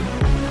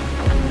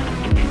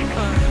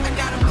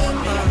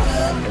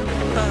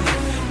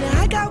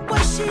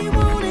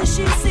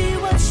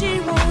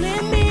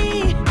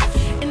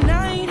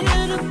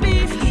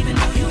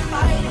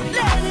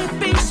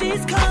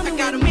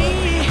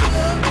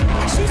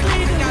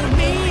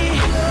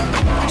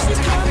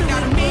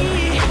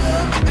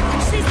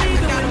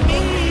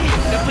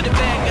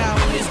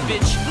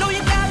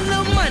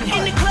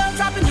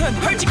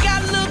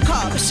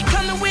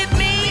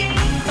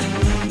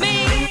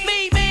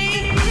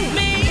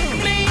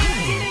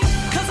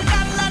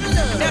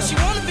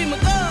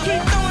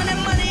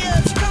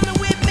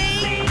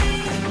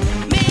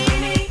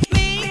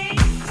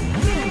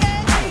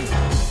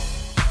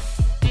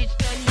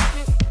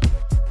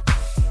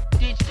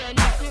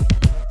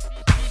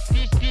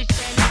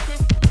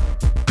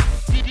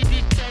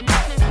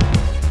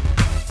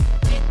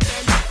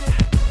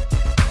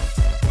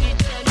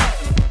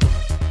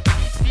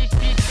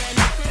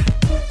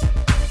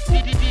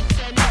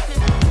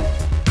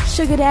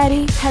Sugar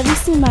Daddy, have you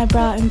seen my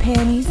bra and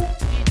panties?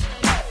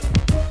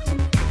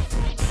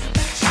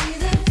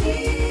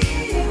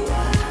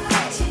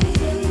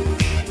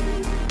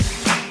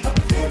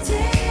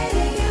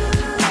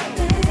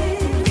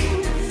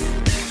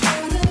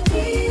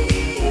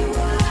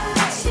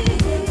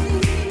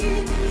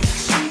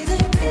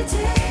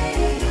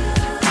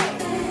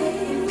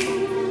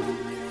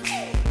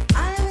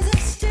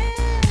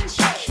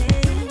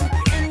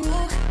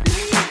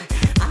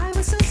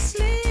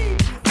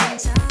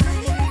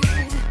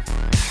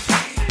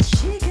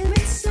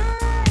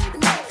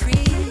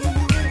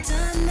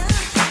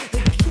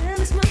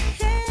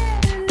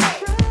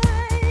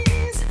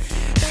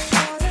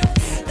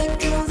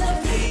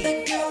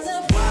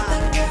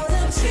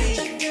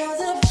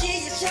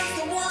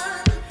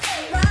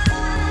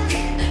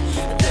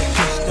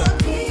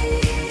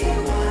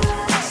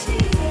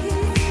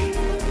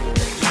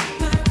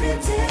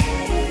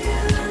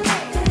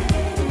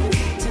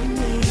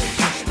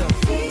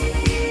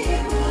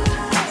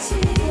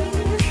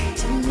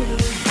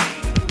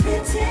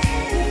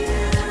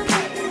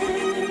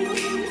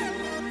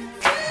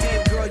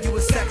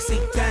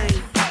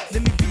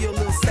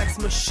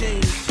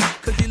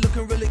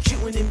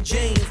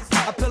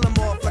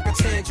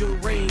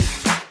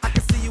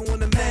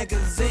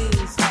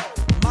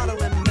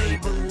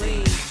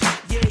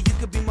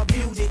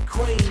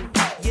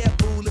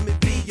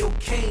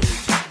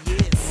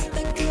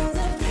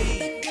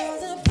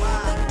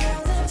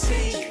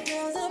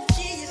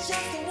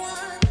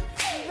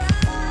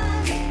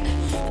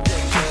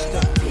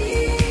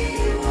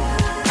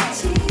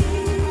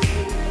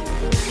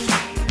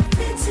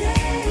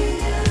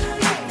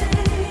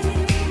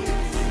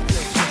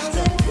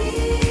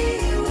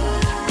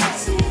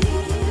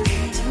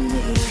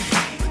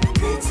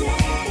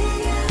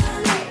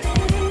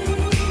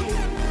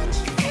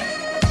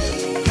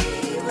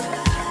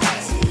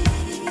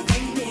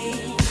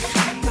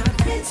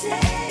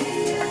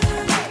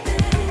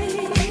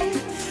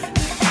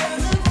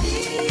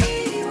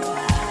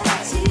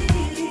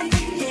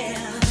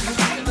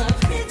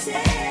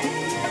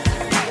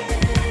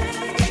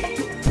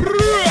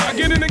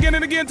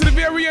 To the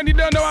very end, you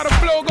don't know how to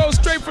flow. Go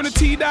straight from the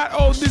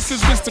T.O. This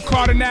is Mr.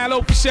 Cardinal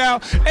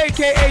Official,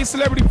 aka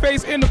Celebrity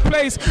Face in the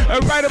place.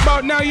 Right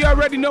about now, you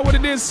already know what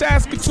it is.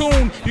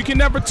 Saskatoon. You can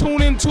never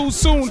tune in too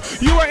soon.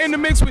 You are in the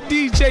mix with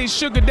DJ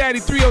Sugar Daddy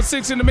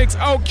 306 in the mix.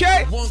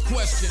 Okay. One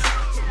question.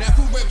 Now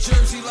who rep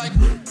Jersey like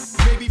me?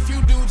 Maybe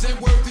few dudes ain't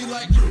worthy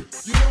like you.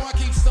 You know I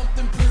keep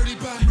something pretty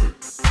by.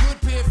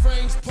 Good pair of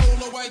frames,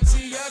 polo white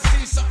tee. I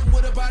see something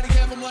with a body,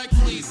 have them like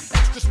please.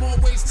 Extra small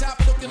waist, top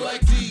looking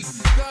like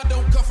these. God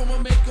don't cuff them or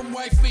make them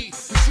white feet.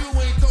 But you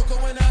ain't Coco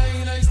and I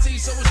ain't iced tea,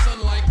 so it's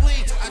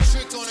unlikely. I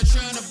trick on a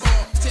China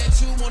ball.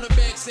 Tattoo on the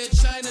back said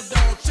China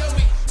doll. Show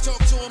me, talk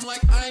to him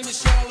like I'm a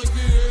Charlotte.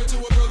 Get here to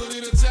a brother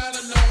need a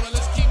Tylenol. And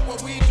let's keep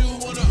what we do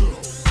on a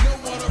no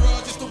one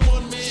around, just a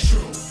one man.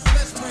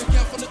 Let's break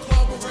out from the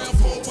club around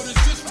 4, but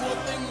it's just one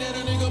thing that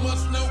a nigga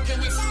must know. Can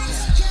we?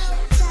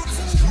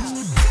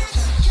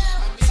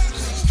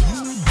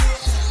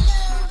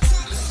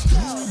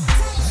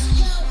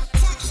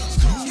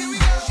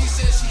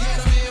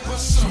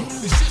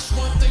 It's just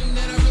one thing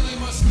that I really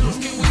must know.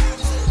 Can we?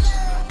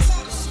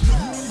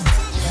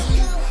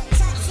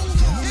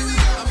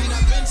 I mean,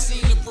 I've been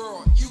seen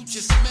abroad. You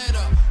just met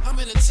her. I'm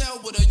in a tell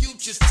with her. You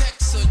just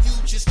text her. You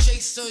just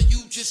chase her.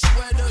 You just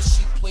sweat her.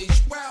 She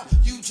plays wow.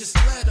 You just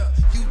let her.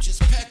 You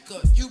just peck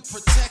her. You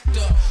protect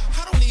her.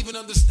 I don't even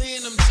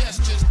understand them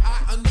gestures.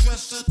 I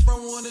undress her, throw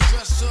on a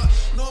dresser.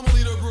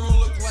 Normally the girl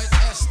look like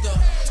Esther,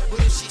 but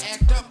if she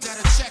act up,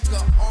 gotta check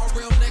her. All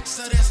real next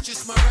her, that's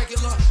just my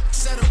regular,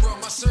 etc.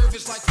 My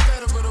service like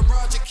Federer to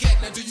Roger Cat.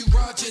 Now do you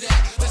Roger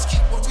that? Let's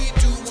keep what we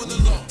do on the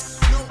low.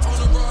 No on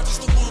the rod,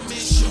 just a one-man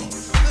show.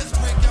 Let's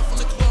break out from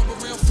the club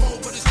around 4,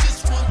 but it's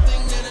just one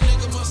thing that a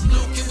nigga must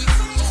know. Can we?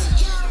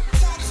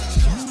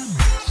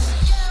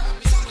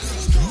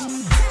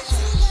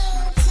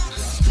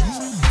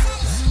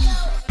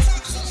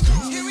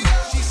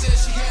 She said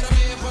she had a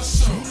man, but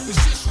so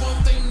it's just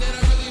one thing that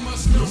I really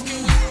must know.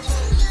 Can we?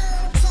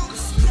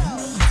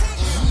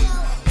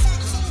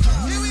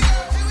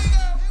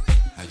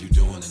 How you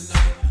doing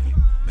tonight?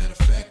 Matter of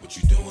fact, what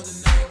you doing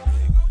tonight?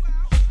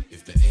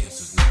 If the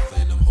answer's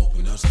nothing, I'm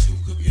hoping us two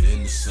could get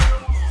into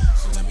something.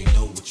 So let me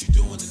know what you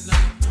doing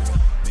tonight.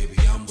 Maybe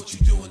I'm what you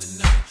doing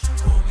tonight.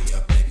 Call me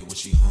up naked when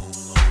she home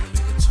alone and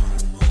make a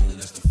tone moan, and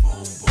that's the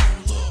phone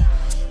bone. Look,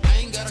 I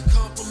ain't gotta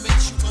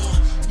compliment you.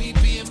 Me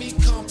being me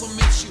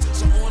compliments you.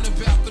 So on the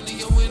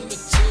balcony or in the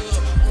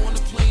tub, on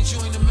the plane,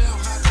 join the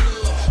Mount High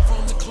Club.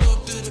 From the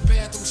club to the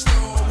bathroom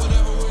stall,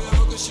 whatever,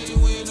 wherever, cause she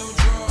ain't wearing no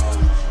drawers.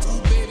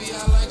 Ooh, baby,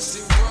 I like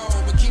it raw,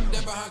 but keep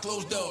that behind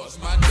closed doors,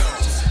 my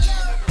dogs.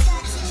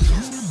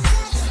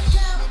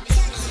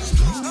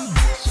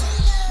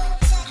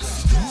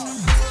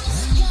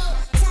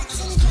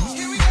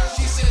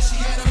 She said she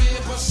had a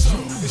man, but so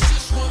it's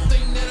just one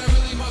thing that I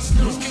really must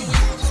know. Can we?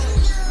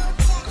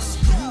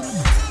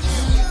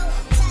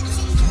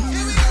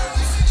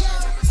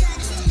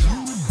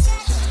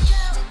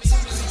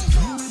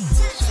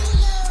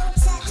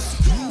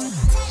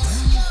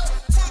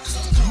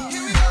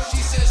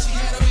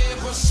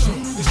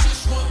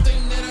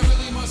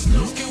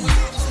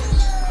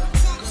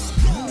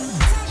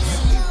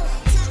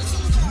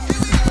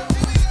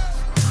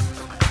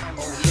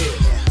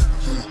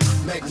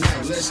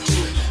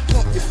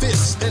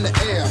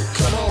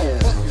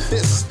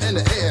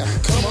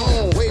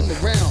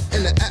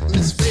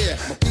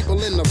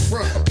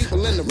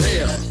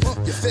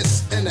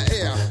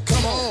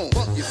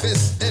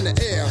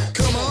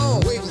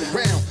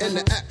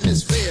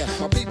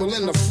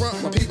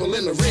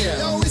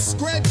 Yo, it's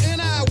Greg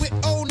and I with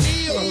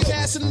O'Neal.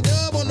 Cash and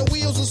dub on the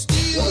wheels of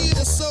steel.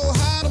 It's so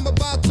hot, I'm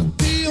about to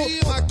peel.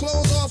 My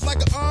clothes off like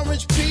an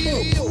orange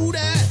peel. Who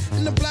that?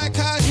 In the black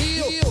high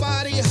heel.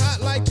 Body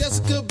hot like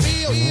Jessica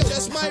Biel.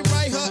 Just might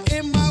write her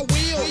in my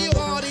wheel.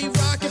 Party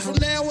rocking from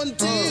now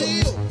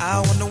until. I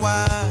wonder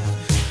why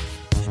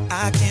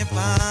I can't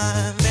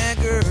find that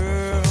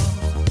girl.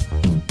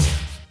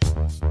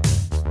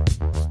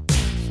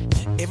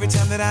 Every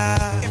time that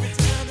I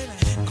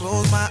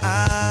close my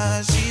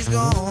eyes, she's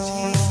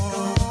gone.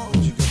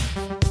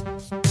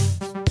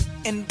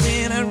 And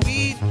when I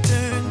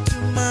return to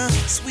my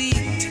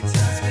suite,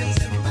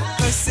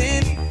 her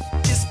scent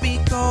just be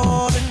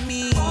calling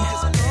me.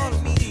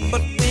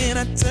 But when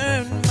I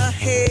turn my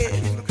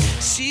head,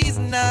 she's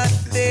not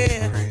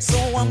there. So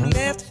I'm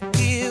left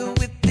here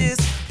with this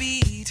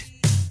beat.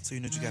 So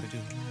you know what you gotta do.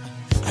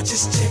 I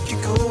just check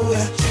your code,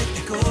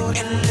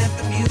 and let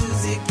the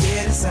music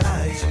get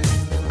inside you.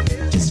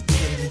 Just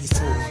feel it in your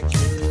soul,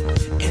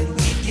 and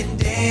we can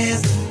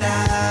dance the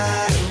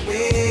night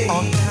away.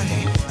 All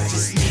night, I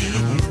just need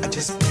you, I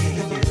just need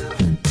you.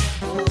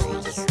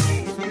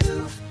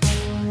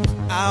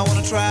 I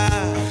wanna try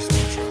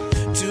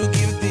to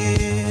give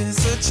this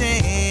a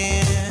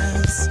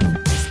chance.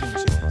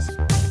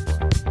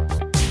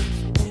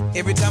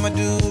 Every time I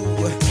do,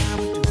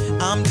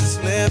 I'm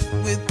just left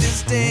with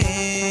this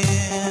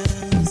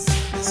dance.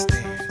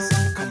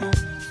 Come on.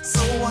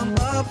 So I'm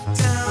up,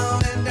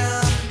 down, and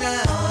down,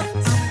 down.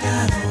 I'm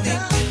down,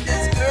 thinking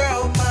this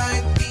girl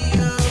might be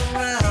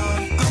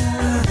around.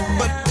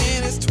 But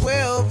when it's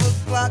 12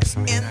 o'clock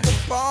and the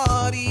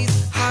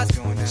party's hot,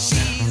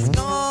 she's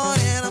gone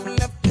and I'm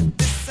left with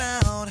this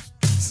sound.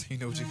 So you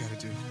know what you gotta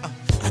do.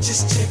 I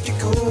just check your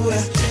code,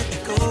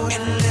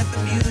 and let the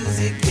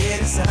music get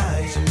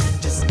inside you.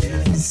 Just get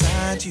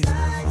inside you.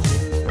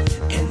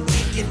 And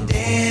we can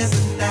dance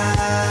the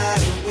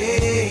night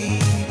away.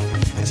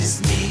 I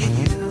just need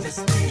you. Just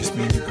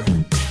me and you, girl.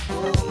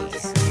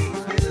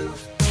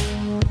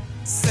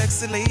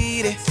 Sexy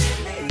lady,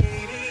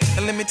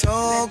 let me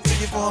talk to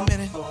you for a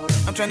minute.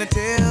 I'm trying to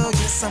tell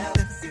you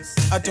something.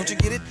 Don't you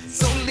get it?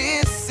 So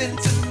listen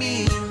to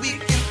me. We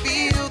can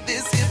feel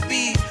this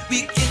beat.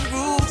 We can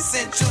groove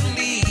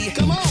centrally.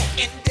 Come on.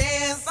 And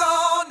dance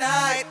all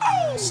night.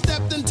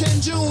 Stepped in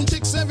 10 June,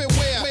 chicks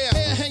everywhere.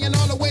 Hair hanging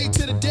all the way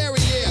to the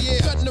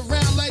derriere. Cutting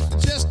around like they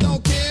just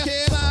don't care.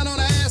 Flying on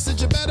the acid,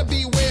 you better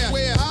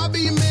beware. I'll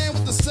be a man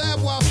with the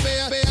savoir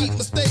faire. Eat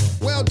mistake,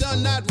 well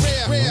done, not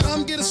rare.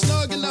 Come get a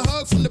snug and a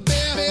hug from the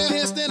bear.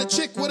 Can't stand a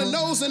chick with a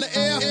nose in the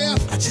air.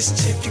 I just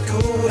check your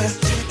code,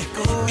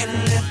 and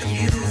let the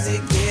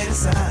music get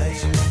inside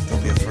you.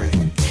 Don't be afraid.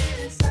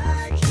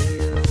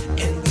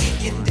 And we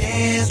can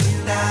dance the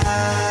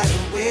night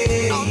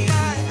away. I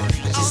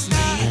just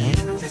need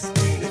you.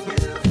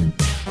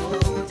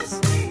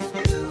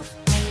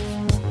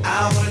 I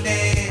wanna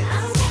dance.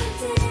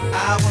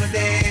 I wanna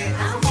dance.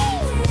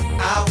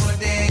 I wanna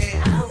dance.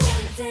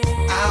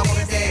 I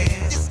wanna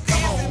dance.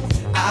 Come on.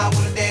 I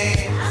wanna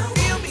dance.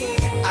 Feel me.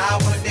 I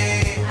wanna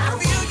dance.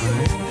 Feel you.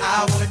 I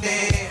wanna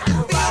dance.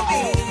 Feel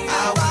me.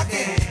 I wanna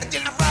dance. I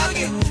wanna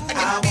dance.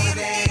 I wanna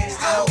dance.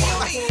 I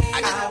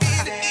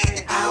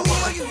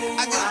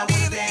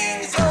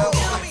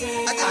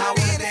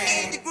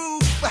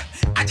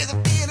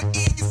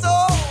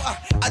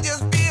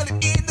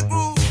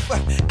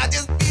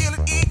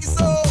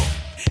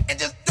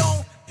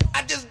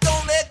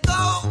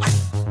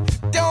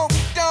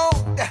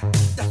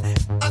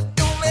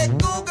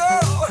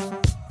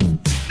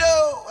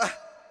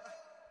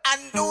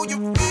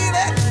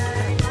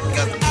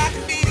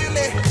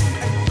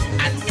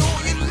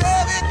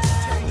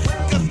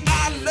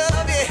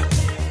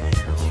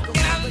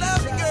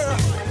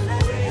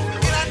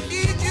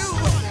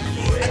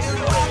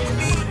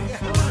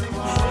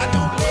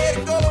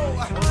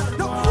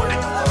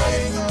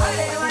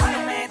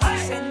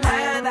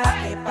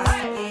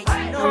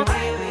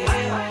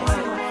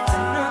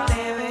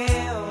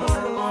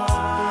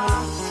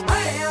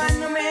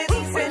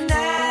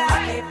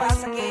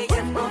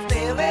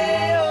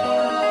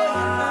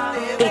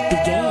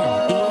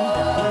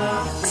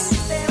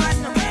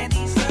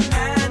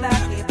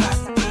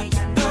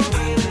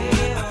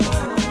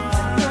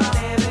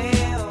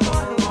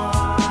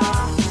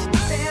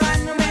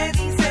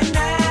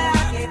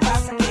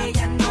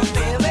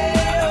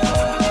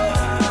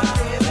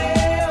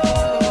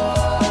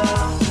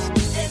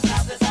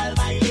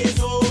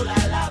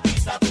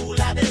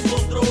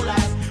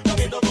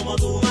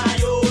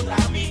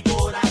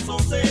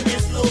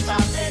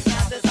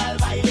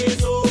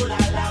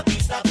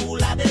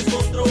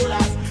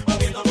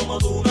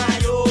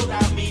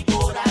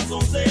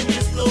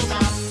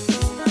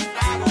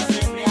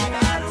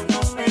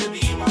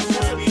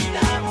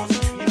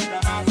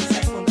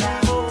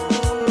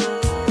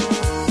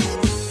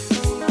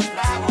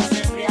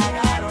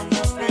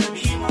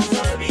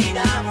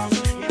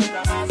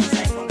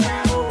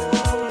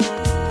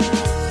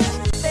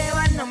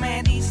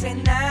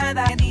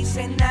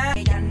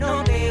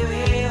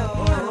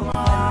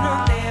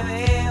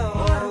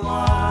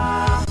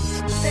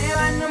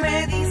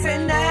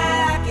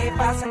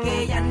pasa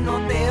que ella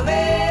no te ve.